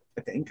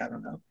 I think. I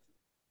don't know.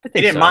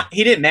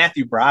 He didn't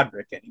Matthew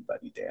Broderick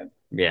anybody, Dan.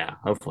 Yeah,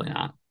 hopefully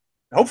not.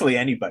 Hopefully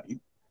anybody.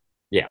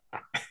 Yeah.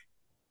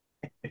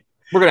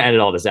 We're gonna edit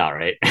all this out,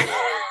 right?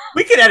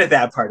 We could edit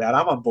that part out.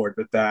 I'm on board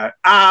with that.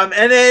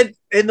 And then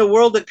in the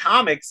world of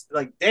comics,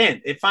 like,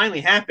 Dan, it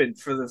finally happened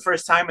for the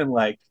first time in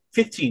like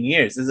 15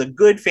 years. There's a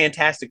good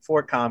Fantastic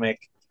Four comic,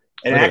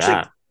 and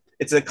actually,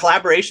 it's a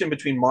collaboration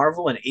between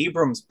Marvel and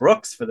Abrams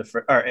Books for the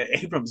first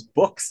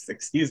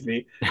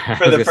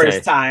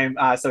time.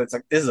 So this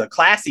is a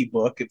classy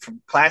book. It's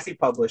from classy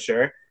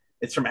publisher.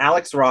 It's from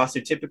Alex Ross,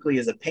 who typically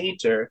is a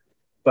painter,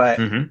 but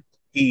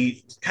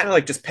he kind of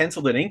like just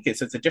penciled and inked it.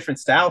 So it's a different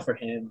style for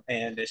him,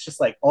 and it's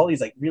just like all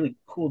these like really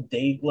cool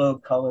day glow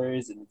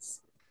colors, and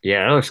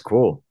Yeah, it looks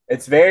cool.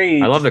 It's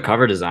very I love the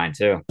cover design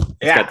too. It's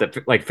yeah. got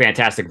the like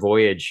Fantastic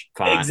Voyage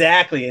font.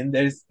 Exactly, and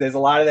there's a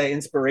lot of that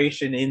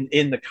inspiration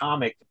in the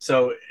comic.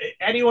 So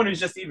anyone who's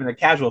just even a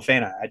casual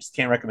fan, I just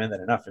can't recommend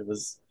that enough. It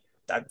was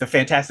the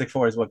Fantastic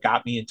Four is what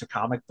got me into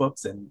comic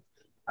books, and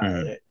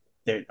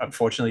there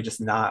unfortunately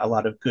just not a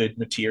lot of good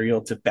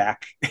material to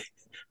back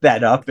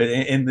that up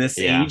in this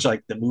age.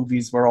 Like the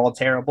movies were all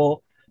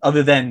terrible.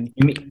 Other than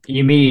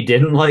you mean you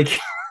didn't like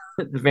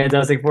the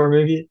Fantastic Four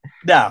movie?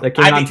 No, that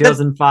came out in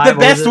 2005. The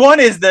best one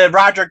is the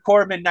Roger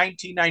Corman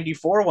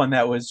 1994 one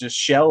that was just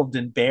shelved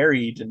and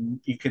buried, and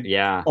you could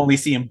only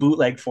see in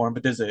bootleg form.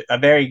 But there's a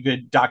very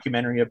good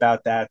documentary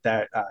about that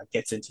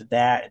gets into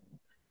that, and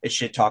it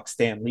shit talks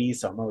Stan Lee,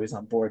 so I'm always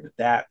on board with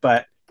that.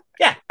 But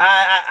yeah,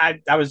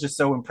 I was just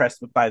so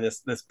impressed by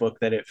this book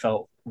that it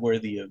felt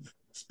worthy of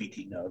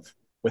speaking of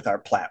with our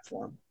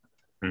platform.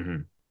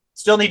 Mm-hmm.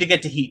 Still need to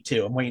get to Heat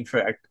too. I'm waiting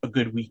for a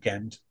good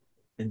weekend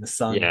in the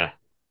sun. Yeah.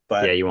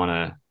 But yeah, you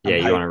want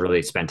to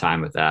really spend time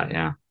with that.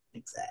 Yeah,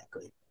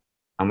 exactly.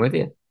 I'm with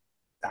you.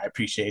 I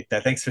appreciate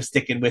that. Thanks for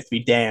sticking with me,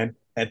 Dan.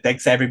 And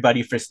thanks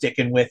everybody for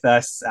sticking with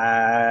us.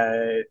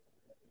 The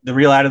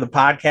Real Out of the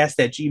Podcast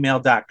at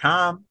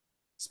gmail.com.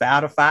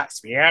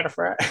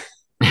 Spotify.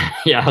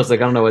 Yeah, I was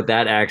like, I don't know what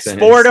that accent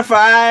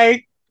Spotify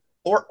is.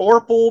 Or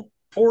Orple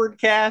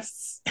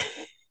Podcasts.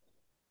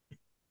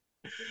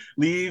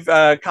 Leave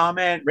a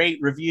comment, rate,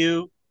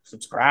 review,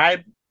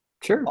 subscribe.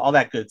 Sure. All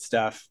that good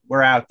stuff.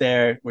 We're out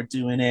there. We're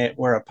doing it.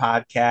 We're a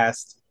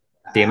podcast.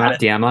 DM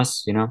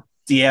us,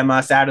 DM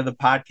us Out of the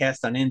Podcast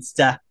on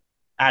Insta,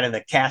 Out of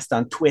the Cast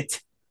on Twitter.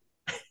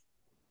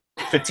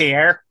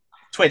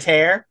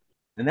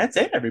 And that's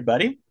it,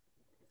 everybody.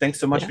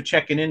 Thanks so much for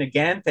checking in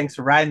again. Thanks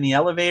for riding the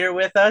elevator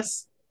with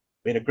us.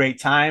 We had a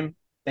great time.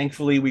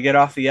 Thankfully, we get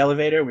off the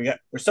elevator. We're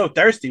so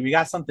thirsty. We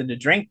got something to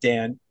drink,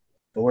 Dan.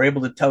 But we're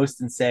able to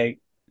toast and say,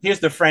 here's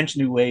the French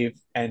New Wave.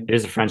 And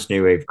here's the French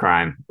New Wave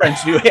crime.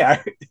 French New Wave.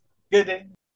 Good day.